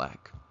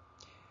Amalek,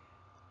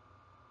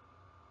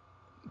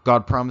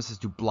 God promises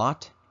to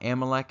blot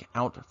Amalek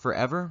out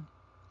forever,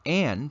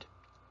 and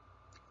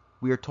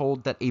we are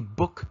told that a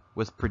book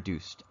was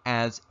produced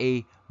as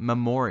a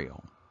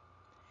memorial.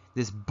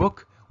 This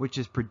book, which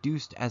is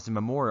produced as a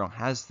memorial,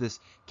 has this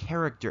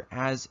character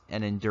as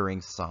an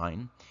enduring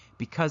sign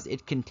because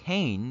it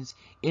contains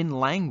in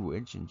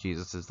language, and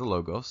Jesus is the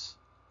Logos.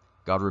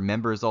 God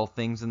remembers all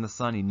things in the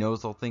Son. He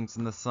knows all things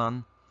in the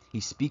Son.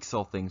 He speaks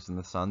all things in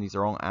the Son. These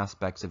are all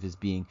aspects of his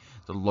being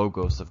the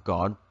Logos of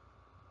God.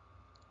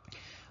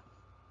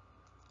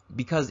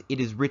 Because it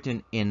is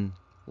written in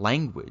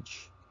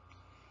language,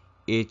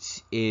 it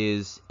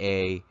is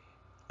a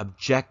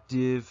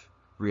objective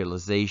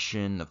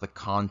realization of the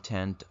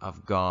content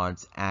of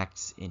God's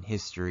acts in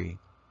history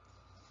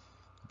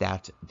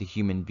that the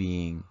human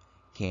being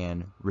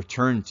can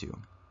return to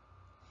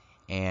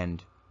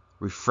and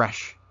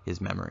refresh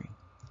his memory.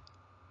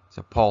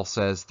 So Paul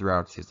says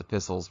throughout his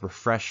epistles,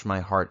 refresh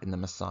my heart in the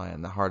Messiah,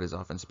 and the heart is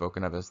often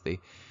spoken of as the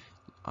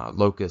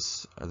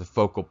locus, or the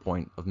focal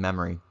point of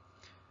memory.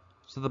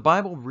 So the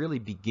Bible really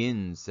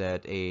begins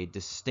at a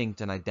distinct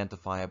and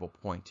identifiable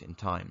point in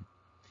time.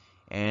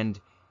 And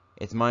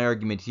it's my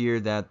argument here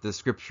that the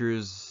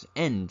scriptures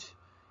end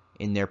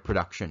in their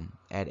production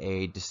at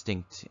a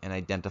distinct and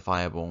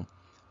identifiable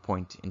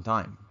point in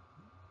time.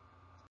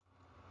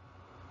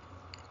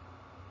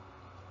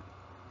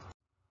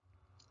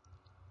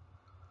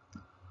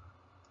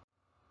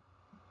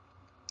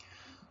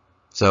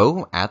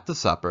 So, at the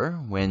supper,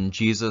 when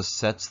Jesus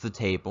sets the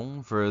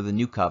table for the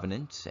new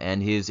covenant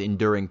and his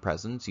enduring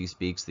presence, he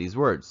speaks these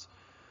words,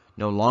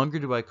 "No longer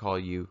do I call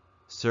you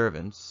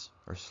servants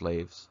or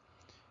slaves,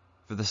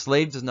 for the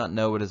slave does not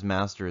know what his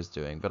master is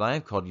doing, but I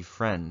have called you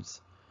friends,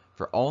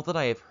 for all that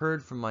I have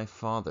heard from my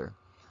Father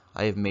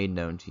I have made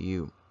known to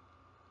you."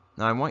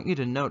 Now, I want you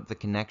to note the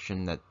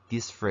connection that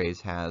this phrase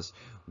has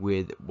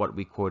with what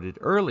we quoted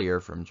earlier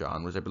from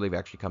John, which I believe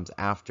actually comes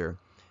after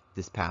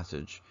this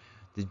passage.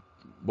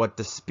 What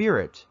the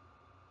Spirit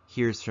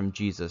hears from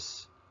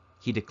Jesus,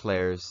 he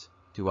declares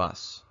to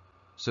us.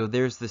 So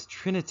there's this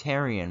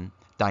Trinitarian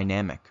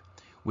dynamic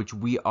which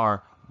we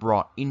are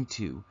brought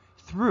into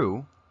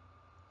through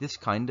this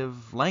kind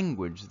of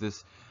language,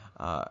 this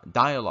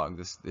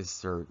dialogue,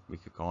 this, or we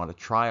could call it a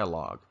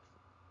trialogue.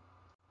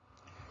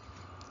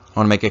 I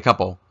want to make a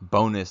couple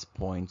bonus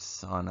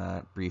points on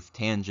a brief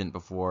tangent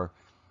before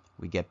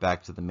we get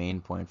back to the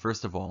main point.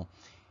 First of all,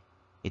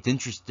 it's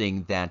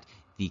interesting that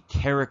the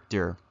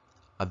character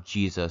of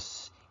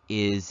Jesus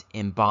is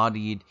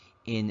embodied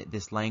in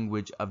this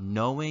language of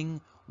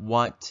knowing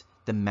what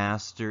the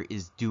Master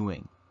is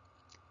doing.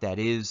 That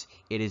is,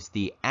 it is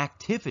the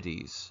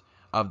activities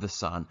of the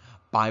Son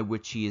by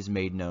which he is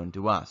made known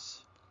to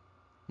us.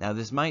 Now,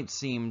 this might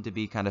seem to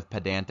be kind of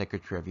pedantic or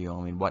trivial.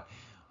 I mean, what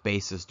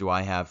basis do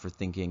I have for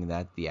thinking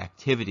that the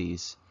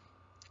activities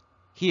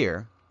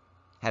here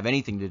have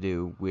anything to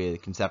do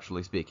with,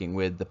 conceptually speaking,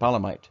 with the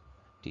Palamite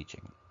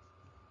teaching?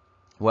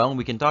 Well,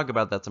 we can talk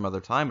about that some other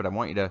time, but I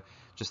want you to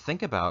just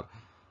think about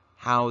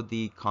how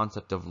the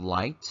concept of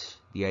light,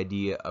 the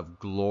idea of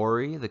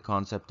glory, the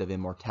concept of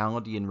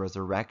immortality and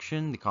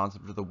resurrection, the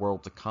concept of the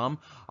world to come,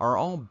 are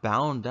all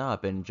bound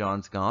up in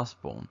John's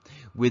Gospel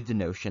with the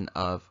notion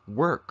of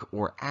work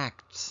or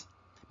acts.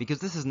 Because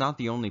this is not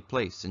the only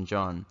place in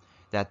John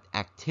that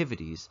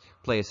activities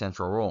play a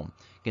central role.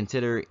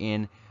 Consider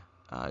in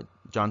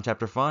John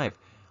chapter 5.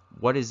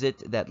 What is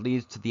it that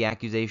leads to the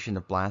accusation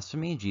of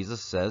blasphemy?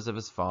 Jesus says of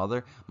his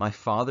Father, "My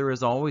Father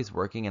is always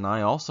working, and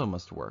I also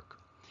must work."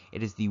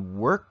 It is the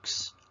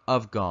works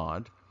of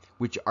God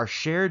which are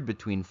shared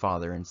between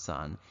Father and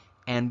Son,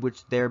 and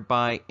which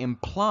thereby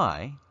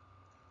imply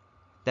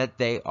that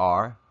they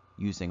are,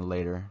 using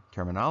later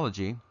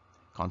terminology,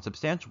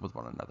 consubstantial with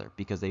one another,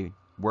 because a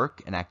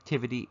work, an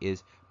activity,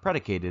 is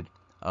predicated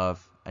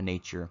of a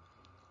nature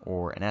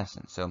or an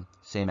essence. So,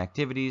 same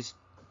activities,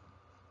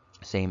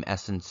 same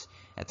essence,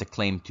 that's a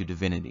claim to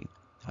divinity.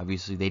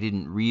 Obviously, they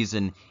didn't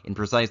reason in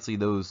precisely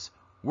those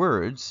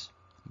words,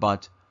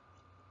 but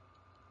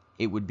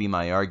it would be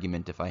my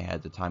argument, if I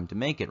had the time to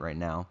make it right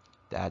now,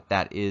 that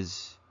that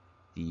is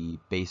the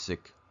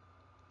basic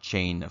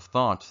chain of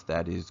thought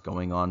that is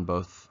going on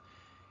both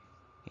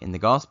in the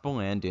Gospel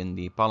and in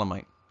the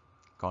Palamite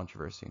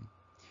controversy.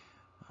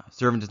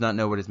 Servant does not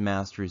know what his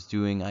master is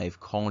doing. I have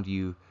called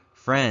you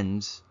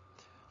friends.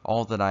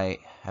 All that I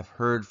have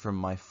heard from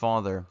my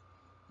Father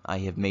I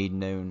have made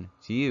known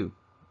to you.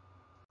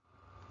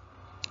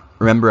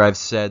 Remember, I've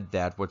said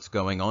that what's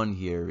going on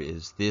here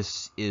is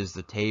this is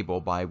the table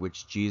by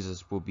which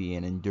Jesus will be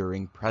an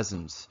enduring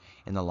presence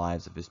in the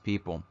lives of his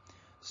people.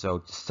 So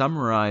to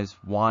summarize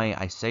why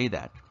I say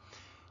that,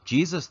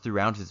 Jesus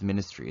throughout his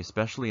ministry,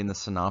 especially in the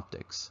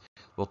Synoptics,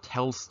 will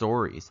tell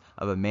stories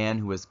of a man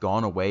who has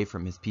gone away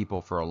from his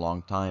people for a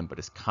long time but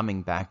is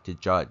coming back to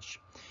judge.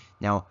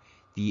 Now,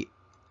 the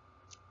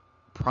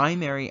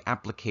primary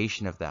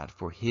application of that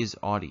for his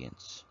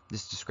audience,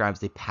 this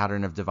describes a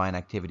pattern of divine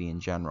activity in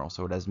general,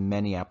 so it has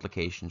many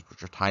applications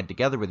which are tied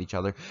together with each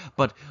other.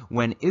 But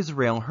when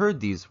Israel heard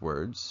these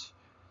words,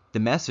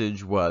 the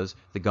message was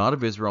the God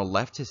of Israel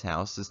left his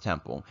house, his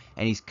temple,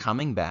 and he's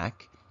coming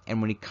back, and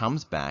when he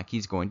comes back,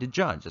 he's going to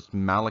judge. That's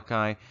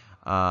Malachi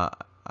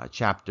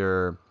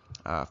chapter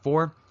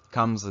 4,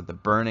 comes with the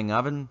burning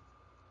oven.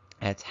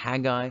 That's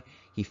Haggai.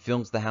 He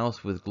fills the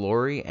house with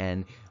glory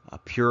and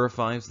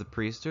purifies the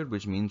priesthood,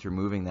 which means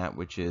removing that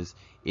which is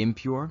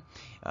impure.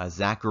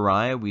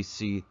 Zechariah, we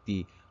see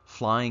the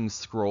flying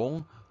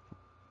scroll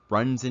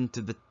runs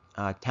into the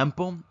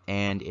temple,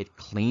 and it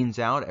cleans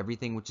out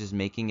everything which is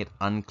making it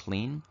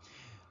unclean.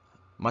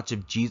 Much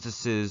of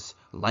Jesus's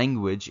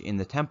language in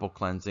the temple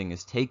cleansing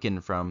is taken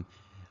from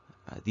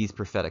these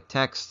prophetic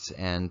texts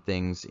and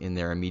things in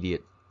their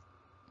immediate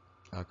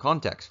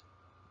context.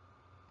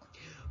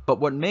 But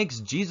what makes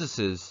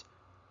Jesus's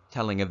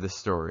telling of this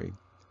story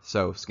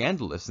so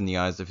scandalous in the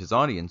eyes of his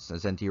audience,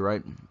 as N.T.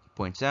 Wright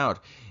points out,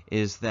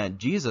 is that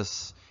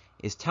Jesus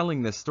is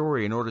telling this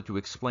story in order to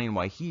explain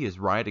why he is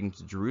riding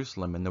to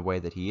Jerusalem in the way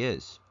that he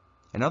is.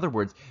 In other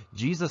words,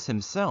 Jesus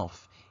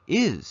himself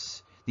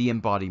is the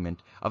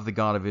embodiment of the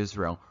God of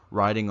Israel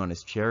riding on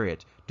his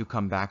chariot to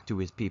come back to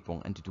his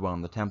people and to dwell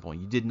in the temple.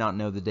 You did not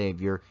know the day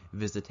of your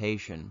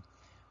visitation,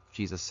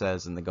 Jesus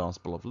says in the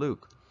Gospel of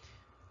Luke.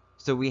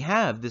 So we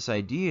have this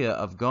idea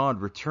of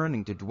God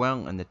returning to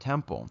dwell in the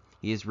temple.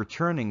 He is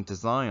returning to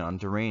Zion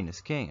to reign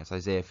as king. It's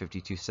Isaiah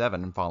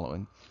 52:7 and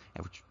following,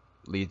 which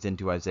leads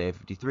into Isaiah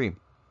 53.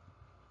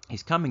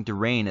 He's coming to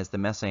reign as the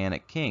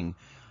Messianic king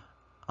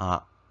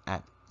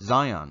at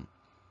Zion.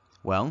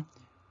 Well,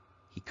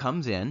 He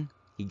comes in,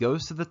 he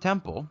goes to the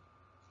temple,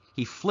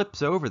 he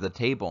flips over the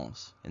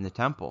tables in the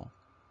temple,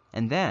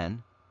 and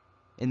then,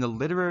 in the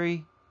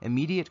literary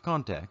immediate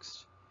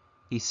context,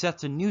 he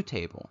sets a new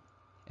table,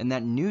 and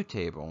that new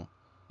table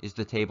is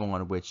the table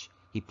on which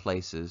he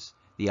places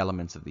the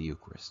elements of the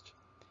Eucharist.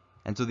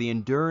 And so the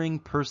enduring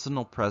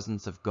personal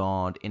presence of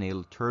God in a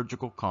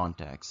liturgical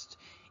context,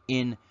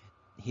 in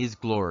his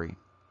glory,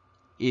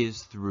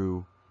 is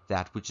through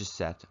that which is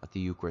set at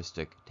the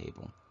Eucharistic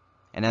table.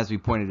 And as we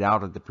pointed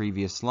out at the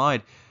previous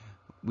slide,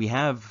 we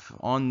have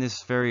on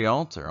this very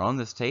altar, on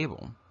this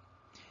table,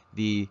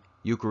 the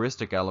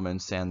Eucharistic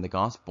elements and the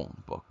Gospel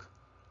book.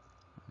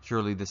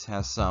 Surely this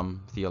has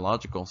some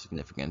theological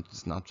significance.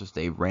 It's not just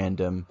a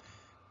random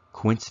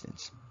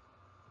coincidence.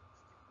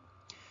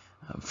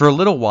 For a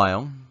little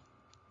while,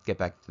 get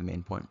back to the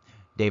main point,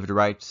 David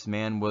writes,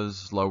 man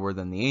was lower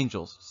than the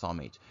angels, Psalm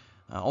 8.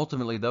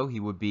 Ultimately, though, he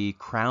would be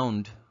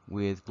crowned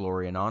with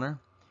glory and honor.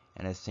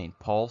 And as St.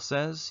 Paul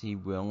says, he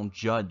will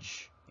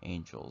judge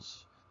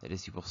angels. That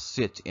is, he will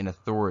sit in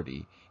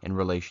authority in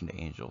relation to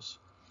angels.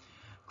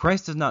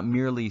 Christ does not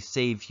merely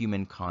save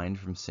humankind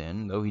from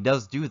sin, though he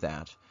does do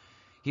that.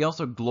 He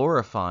also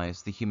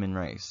glorifies the human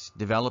race,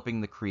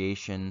 developing the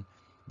creation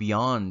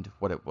beyond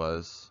what it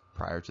was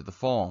prior to the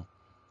fall.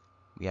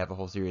 We have a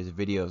whole series of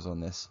videos on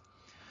this.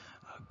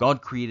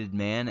 God created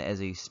man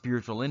as a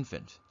spiritual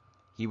infant.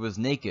 He was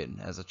naked,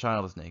 as a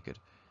child is naked.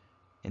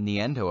 In the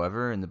end,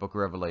 however, in the book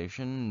of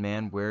Revelation,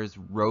 man wears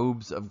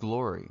robes of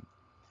glory,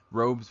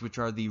 robes which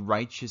are the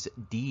righteous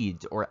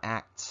deeds or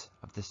acts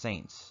of the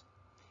saints.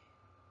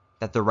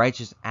 That the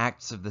righteous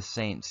acts of the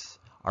saints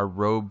are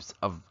robes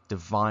of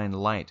divine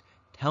light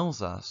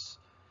tells us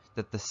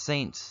that the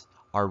saints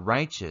are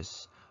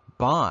righteous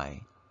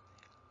by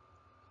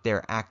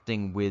their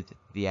acting with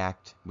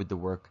the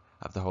work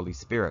of the Holy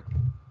Spirit.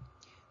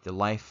 The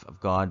life of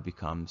God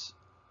becomes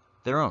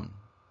their own.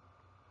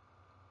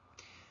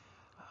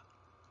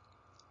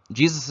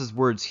 Jesus'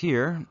 words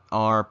here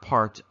are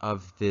part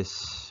of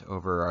this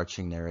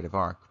overarching narrative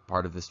arc,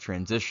 part of this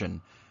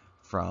transition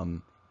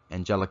from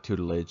angelic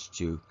tutelage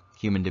to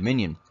human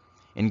dominion.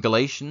 In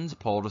Galatians,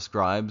 Paul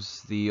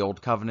describes the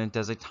Old Covenant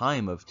as a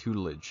time of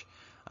tutelage,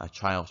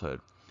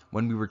 childhood.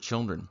 When we were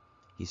children,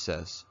 he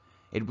says,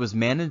 it was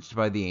managed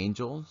by the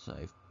angels.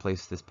 I've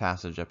placed this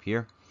passage up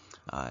here.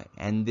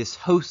 And this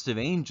host of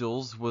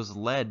angels was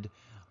led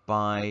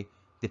by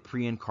the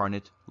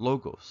pre-incarnate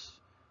Logos.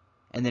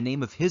 And the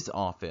name of his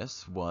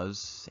office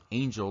was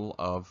Angel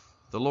of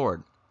the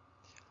Lord.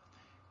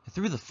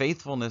 Through the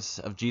faithfulness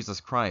of Jesus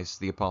Christ,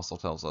 the apostle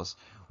tells us,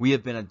 we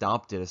have been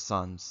adopted as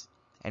sons,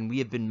 and we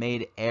have been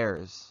made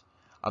heirs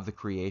of the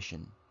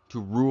creation,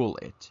 to rule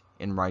it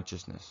in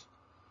righteousness.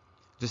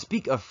 To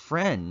speak of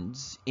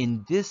friends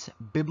in this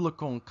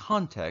biblical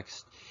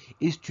context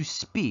is to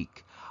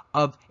speak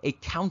of a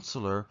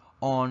counselor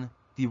on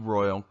the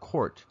royal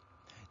court.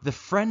 The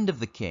friend of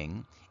the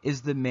king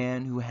is the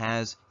man who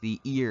has the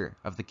ear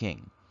of the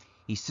king.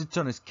 He sits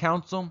on his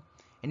council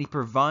and he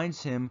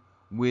provides him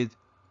with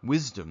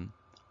wisdom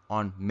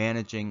on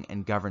managing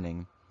and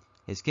governing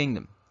his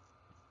kingdom.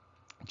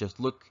 Just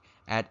look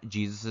at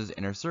Jesus'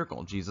 inner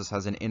circle. Jesus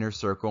has an inner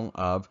circle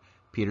of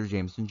Peter,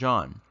 James, and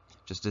John.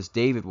 Just as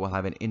David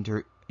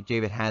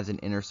has an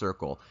inner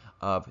circle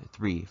of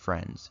 3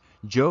 friends.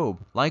 Job,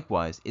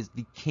 likewise, is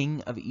the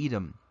king of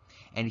Edom,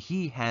 and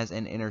he has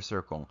an inner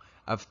circle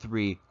of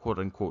 3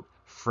 quote-unquote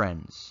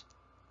friends.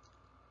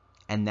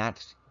 And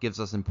that gives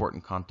us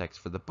important context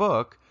for the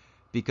book,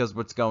 because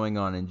what's going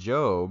on in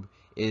Job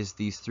is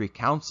these 3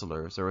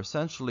 counselors are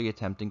essentially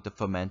attempting to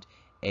foment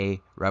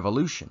a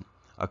revolution,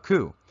 a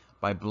coup,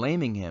 by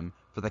blaming him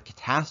for the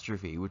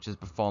catastrophe which has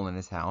befallen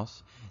his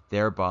house,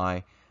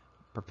 thereby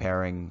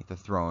preparing the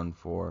throne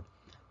for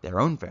their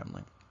own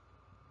family.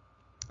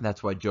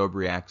 That's why Job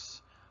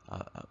reacts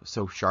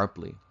so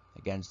sharply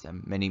against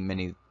them.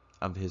 Many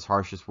of his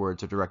harshest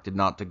words are directed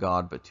not to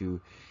God, but to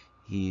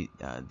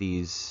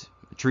these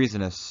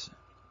treasonous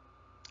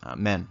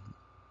men.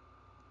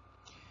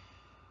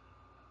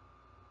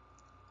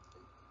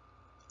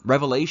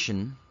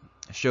 Revelation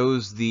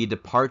shows the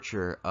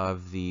departure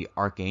of the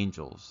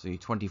archangels, the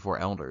 24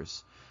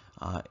 elders.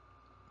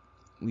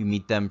 We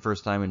meet them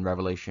first time in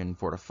Revelation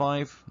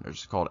 4-5. They're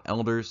just called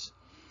elders,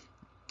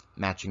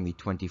 matching the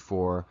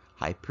 24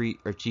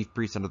 chief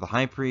priests under the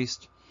high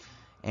priest.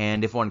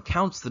 And if one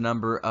counts the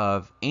number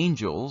of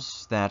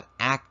angels that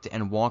act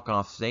and walk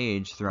off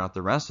stage throughout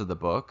the rest of the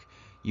book,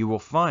 you will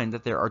find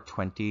that there are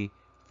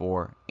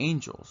 24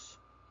 angels.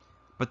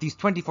 But these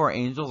 24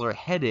 angels are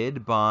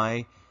headed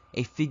by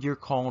a figure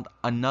called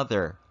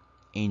another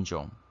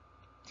angel.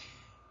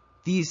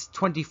 These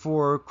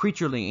 24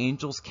 creaturely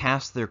angels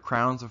cast their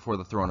crowns before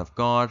the throne of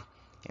God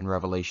in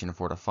Revelation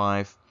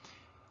 4-5.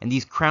 And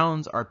these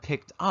crowns are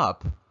picked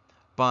up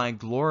by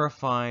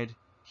glorified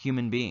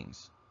human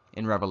beings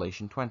in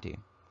Revelation 20,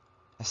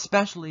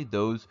 especially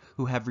those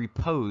who have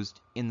reposed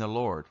in the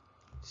Lord.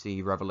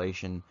 See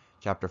Revelation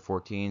chapter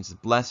 14, says,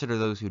 blessed are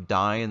those who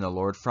die in the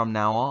Lord from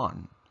now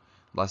on.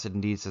 Blessed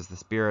indeed, says the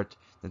Spirit,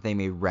 that they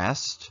may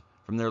rest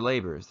from their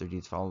labors, their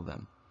deeds follow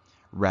them.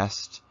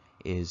 rest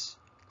is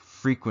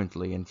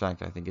frequently, in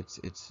fact, I think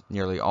it's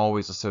nearly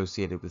always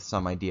associated with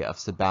some idea of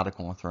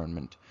sabbatical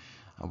enthronement.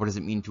 What does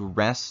it mean to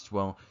rest?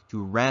 Well,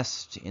 to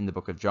rest in the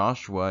book of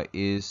Joshua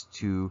is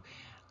to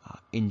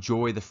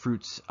enjoy the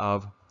fruits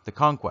of the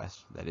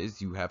conquest. That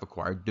is, you have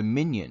acquired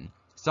dominion,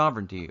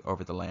 sovereignty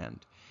over the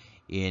land.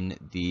 In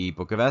the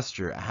book of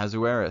Esther,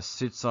 Ahasuerus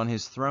sits on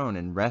his throne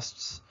and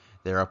rests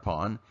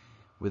thereupon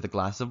with a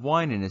glass of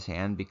wine in his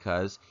hand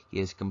because he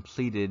has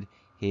completed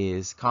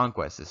his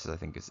conquest. This, I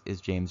think, is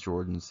James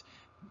Jordan's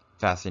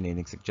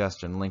fascinating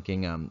suggestion,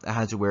 linking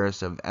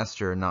Ahasuerus of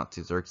Esther not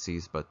to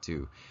Xerxes but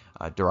to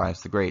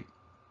Darius the Great.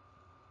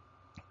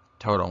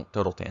 Total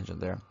tangent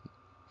there.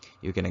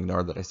 You can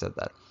ignore that I said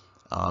that.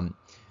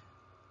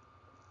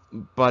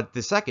 But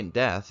the second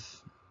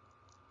death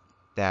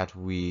that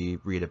we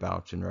read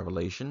about in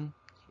Revelation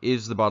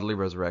is the bodily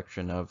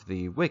resurrection of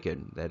the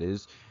wicked. That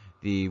is,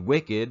 the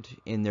wicked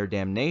in their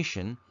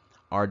damnation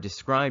are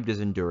described as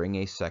enduring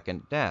a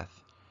second death.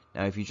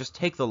 Now, if you just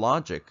take the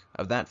logic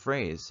of that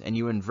phrase and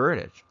you invert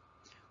it,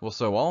 well,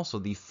 so also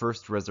the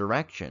first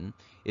resurrection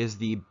is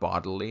the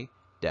bodily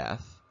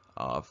death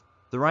of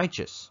the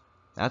righteous.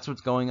 That's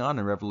what's going on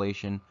in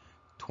Revelation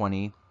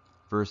 20,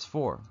 verse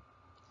 4.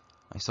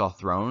 I saw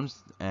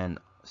thrones, and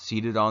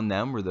seated on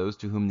them were those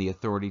to whom the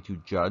authority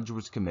to judge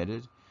was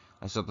committed.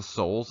 I saw the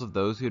souls of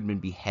those who had been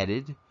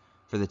beheaded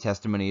for the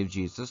testimony of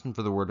Jesus and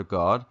for the word of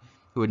God,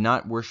 who had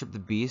not worshipped the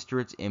beast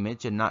or its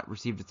image, and not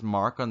received its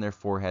mark on their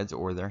foreheads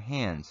or their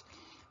hands.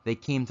 They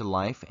came to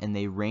life, and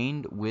they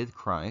reigned with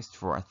Christ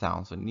for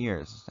 1,000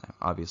 years.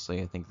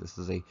 Obviously, I think this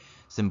is a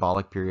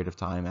symbolic period of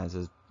time, as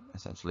is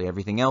essentially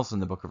everything else in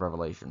the book of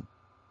Revelation.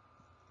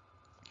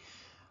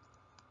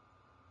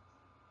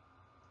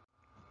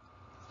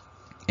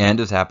 And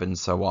as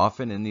happens so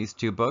often in these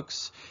two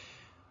books,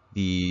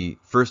 the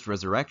first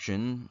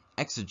resurrection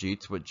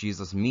exegetes what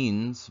Jesus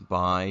means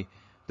by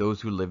those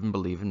who live and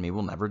believe in me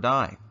will never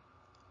die.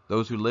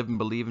 Those who live and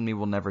believe in me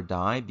will never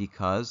die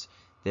because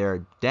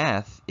their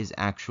death is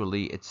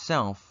actually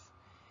itself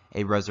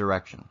a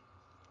resurrection.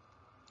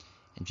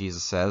 And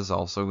Jesus says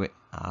also,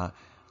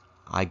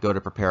 I go to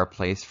prepare a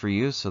place for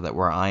you so that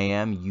where I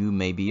am, you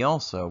may be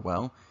also.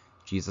 Well,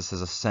 Jesus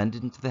has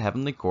ascended into the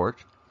heavenly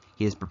court.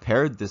 He has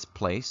prepared this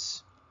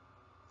place,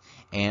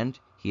 and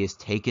he has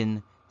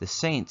taken the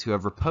saints who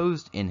have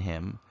reposed in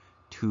him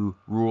to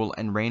rule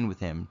and reign with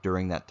him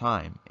during that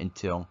time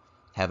until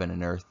heaven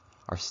and earth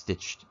are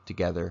stitched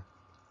together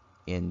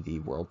in the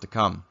world to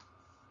come.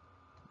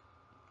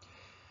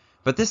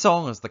 But this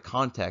all is the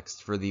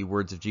context for the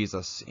words of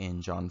Jesus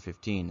in John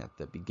 15 at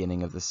the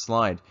beginning of this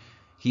slide.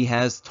 He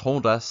has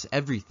told us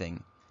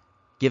everything,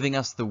 giving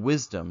us the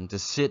wisdom to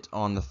sit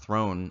on the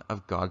throne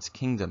of God's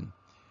kingdom.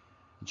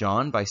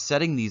 John, by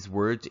setting these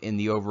words in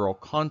the overall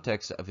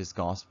context of his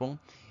gospel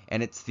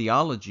and its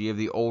theology of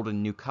the Old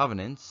and New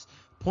Covenants,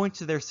 points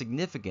to their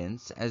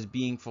significance as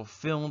being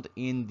fulfilled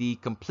in the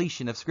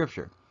completion of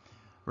Scripture.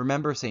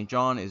 Remember, St.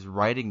 John is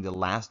writing the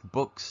last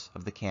books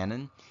of the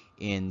canon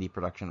in the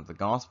production of the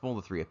Gospel,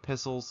 the 3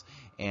 epistles,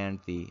 and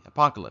the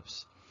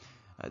Apocalypse.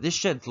 This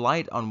sheds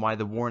light on why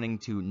the warning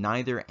to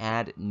neither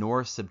add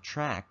nor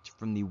subtract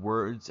from the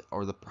words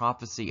or the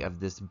prophecy of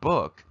this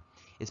book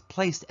is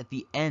placed at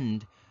the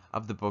end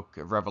of the book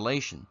of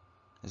Revelation.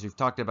 As we've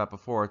talked about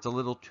before, it's a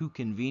little too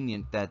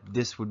convenient that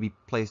this would be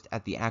placed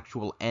at the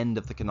actual end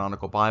of the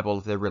canonical Bible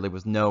if there really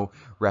was no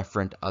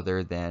referent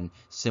other than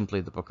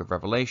simply the book of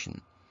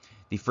Revelation.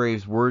 The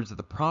phrase words of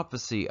the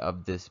prophecy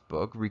of this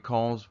book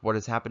recalls what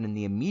has happened in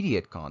the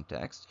immediate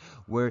context,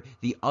 where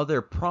the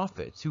other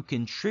prophets who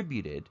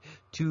contributed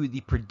to the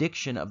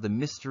prediction of the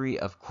mystery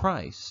of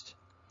Christ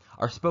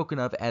are spoken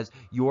of as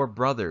your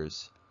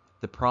brothers,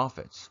 the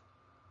prophets.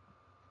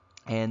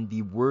 And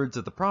the words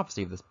of the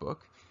prophecy of this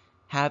book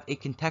have a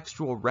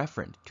contextual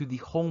reference to the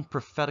whole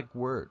prophetic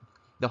word,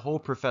 the whole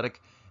prophetic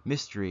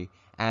mystery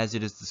as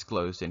it is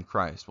disclosed in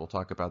Christ. We'll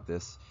talk about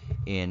this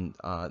in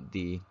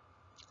the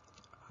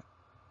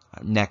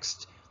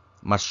next,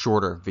 much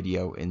shorter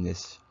video in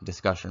this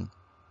discussion.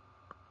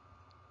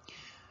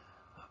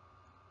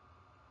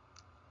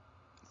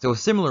 So a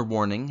similar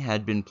warning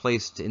had been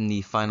placed in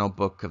the final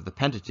book of the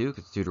Pentateuch,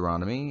 it's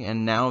Deuteronomy,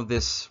 and now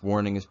this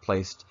warning is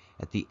placed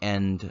at the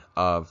end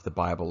of the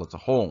Bible as a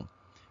whole,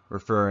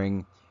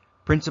 referring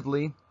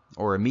principally,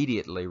 or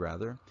immediately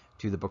rather,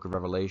 to the book of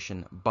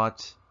Revelation,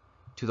 but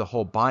to the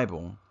whole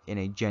Bible in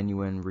a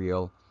genuine,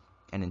 real,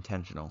 and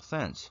intentional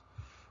sense.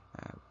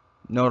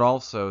 Note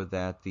also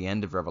that the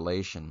end of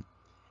Revelation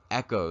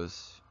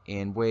echoes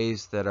in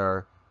ways that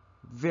are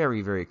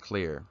very, very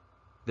clear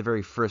the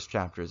very first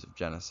chapters of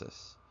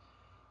Genesis.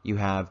 You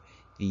have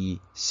the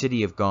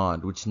city of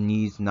God, which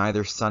needs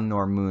neither sun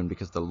nor moon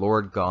because the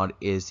Lord God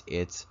is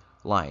its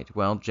light.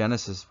 Well,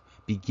 Genesis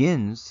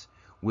begins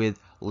with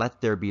let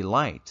there be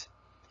light,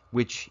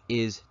 which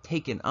is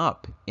taken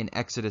up in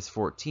Exodus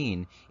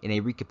 14 in a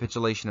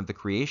recapitulation of the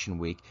creation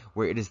week,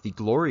 where it is the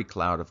glory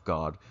cloud of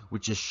God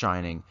which is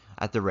shining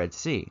at the Red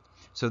Sea.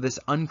 So this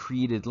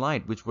uncreated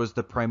light, which was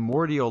the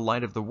primordial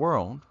light of the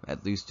world,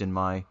 at least in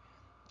my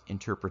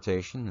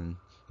interpretation, and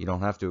You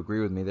don't have to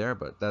agree with me there,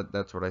 but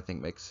that's what I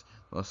think makes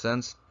most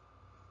sense.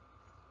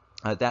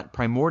 That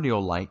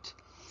primordial light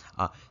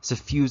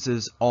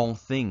suffuses all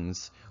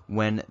things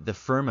when the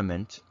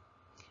firmament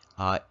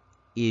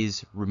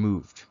is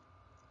removed.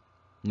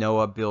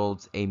 Noah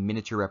builds a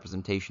miniature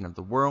representation of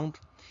the world.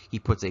 He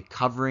puts a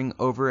covering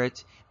over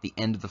it. At the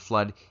end of the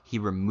flood, he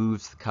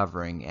removes the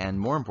covering. And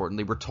more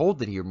importantly, we're told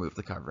that he removed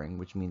the covering,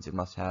 which means it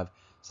must have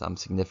some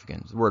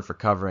significance. The word for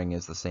covering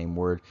is the same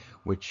word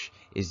which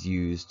is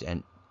used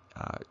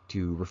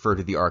to refer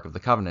to the Ark of the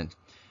Covenant,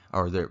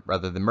 or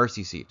rather the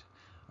mercy seat,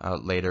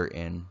 later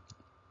in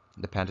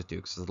the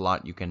Pentateuch. So there's a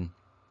lot you can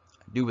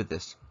do with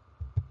this.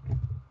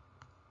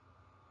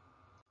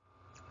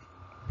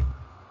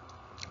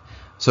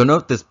 So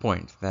note this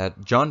point,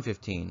 that John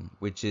 15,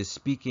 which is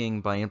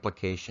speaking by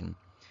implication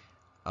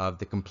of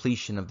the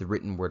completion of the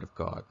written word of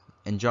God,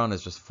 and John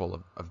is just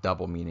full of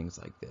double meanings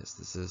like this.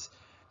 This is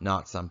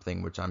not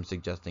something which I'm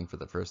suggesting for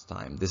the first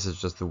time. This is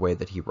just the way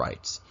that he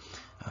writes.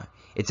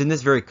 It's in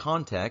this very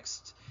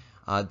context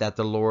that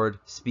the Lord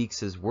speaks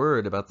his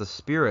word about the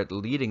Spirit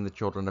leading the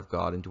children of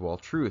God into all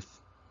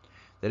truth.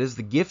 That is,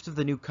 the gift of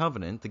the new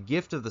covenant, the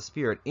gift of the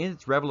Spirit in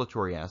its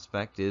revelatory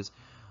aspect is,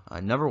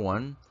 number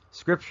one,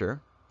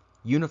 Scripture,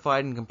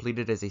 unified and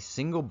completed as a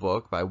single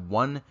book by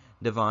one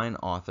divine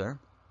author,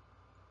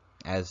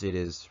 as it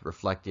is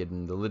reflected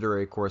in the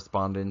literary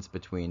correspondence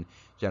between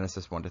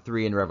Genesis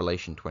 1-3 and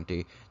Revelation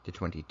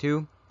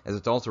 20-22, as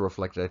it's also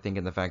reflected, I think,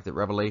 in the fact that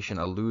Revelation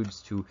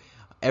alludes to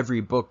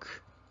every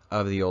book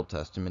of the Old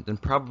Testament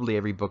and probably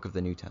every book of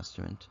the New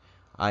Testament.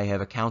 I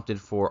have accounted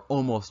for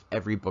almost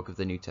every book of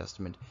the New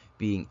Testament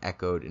being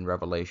echoed in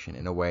Revelation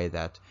in a way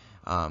that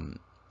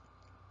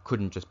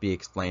couldn't just be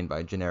explained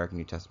by generic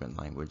New Testament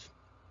language.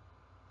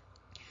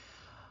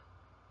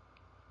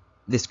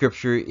 This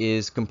scripture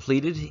is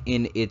completed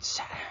in its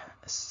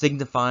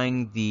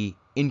signifying the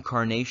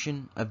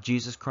incarnation of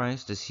Jesus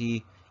Christ as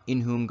he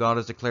in whom God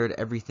has declared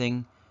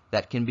everything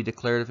that can be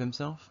declared of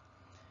himself.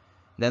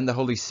 Then the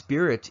Holy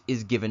Spirit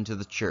is given to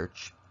the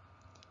church,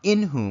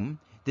 in whom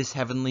this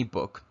heavenly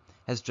book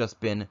has just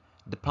been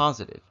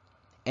deposited.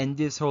 And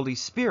this Holy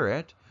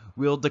Spirit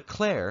will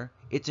declare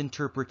its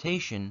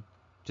interpretation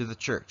to the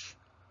church.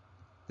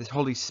 This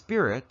Holy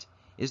Spirit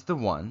is the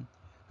one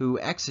who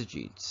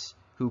exegetes,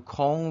 who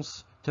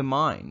calls to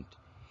mind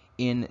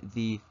in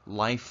the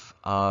life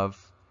of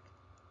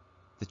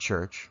the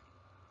church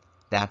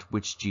that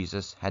which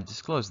Jesus had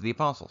disclosed to the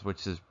apostles,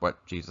 which is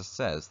what Jesus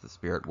says. The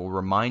Spirit will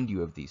remind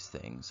you of these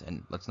things.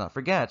 And let's not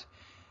forget,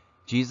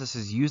 Jesus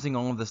is using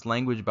all of this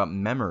language about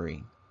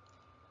memory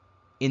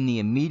in the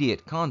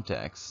immediate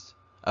context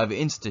of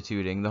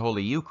instituting the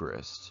Holy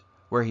Eucharist,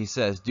 where he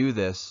says, do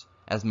this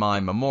as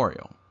my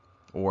memorial,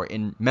 or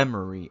in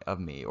memory of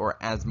me, or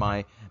as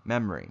my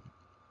memory.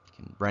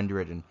 You can render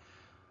it in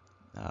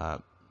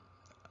a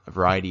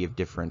variety of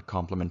different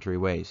complementary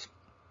ways.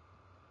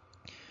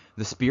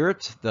 The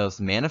Spirit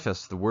thus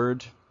manifests the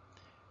Word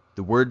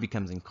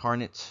becomes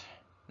incarnate,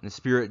 and the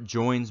Spirit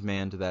joins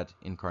man to that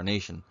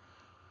incarnation.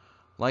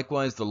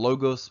 Likewise, the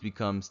Logos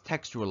becomes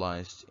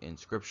textualized in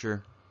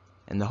Scripture,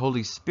 and the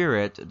Holy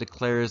Spirit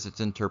declares its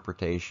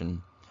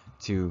interpretation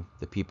to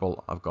the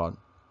people of God.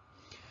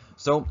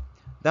 So,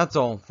 that's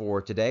all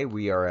for today.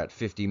 We are at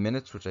 50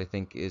 minutes, which I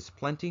think is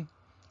plenty.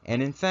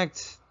 And in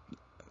fact,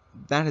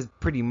 that is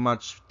pretty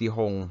much the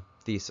whole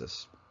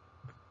thesis.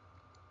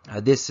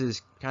 This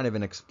is kind of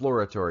an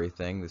exploratory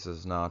thing. This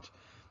is not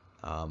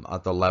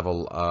at the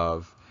level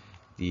of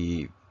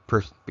the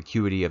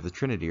perspicuity of the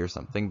Trinity or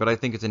something, but I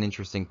think it's an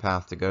interesting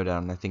path to go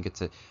down, and I think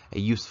it's a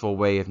useful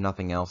way, if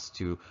nothing else,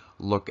 to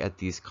look at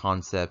these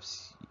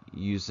concepts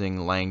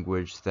using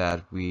language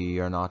that we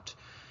are not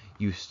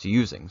used to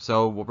using.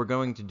 So what we're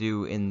going to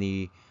do in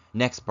the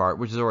next part,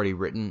 which is already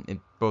written,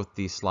 in both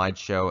the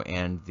slideshow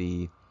and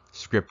the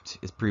script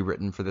is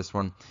pre-written for this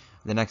one.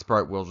 The next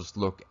part we'll just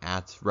look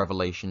at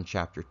Revelation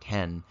chapter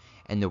 10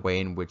 and the way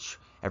in which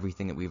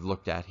everything that we've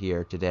looked at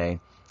here today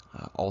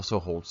also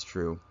holds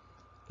true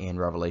in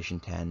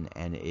Revelation 10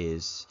 and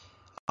is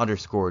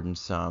underscored in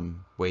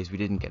some ways we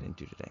didn't get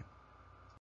into today.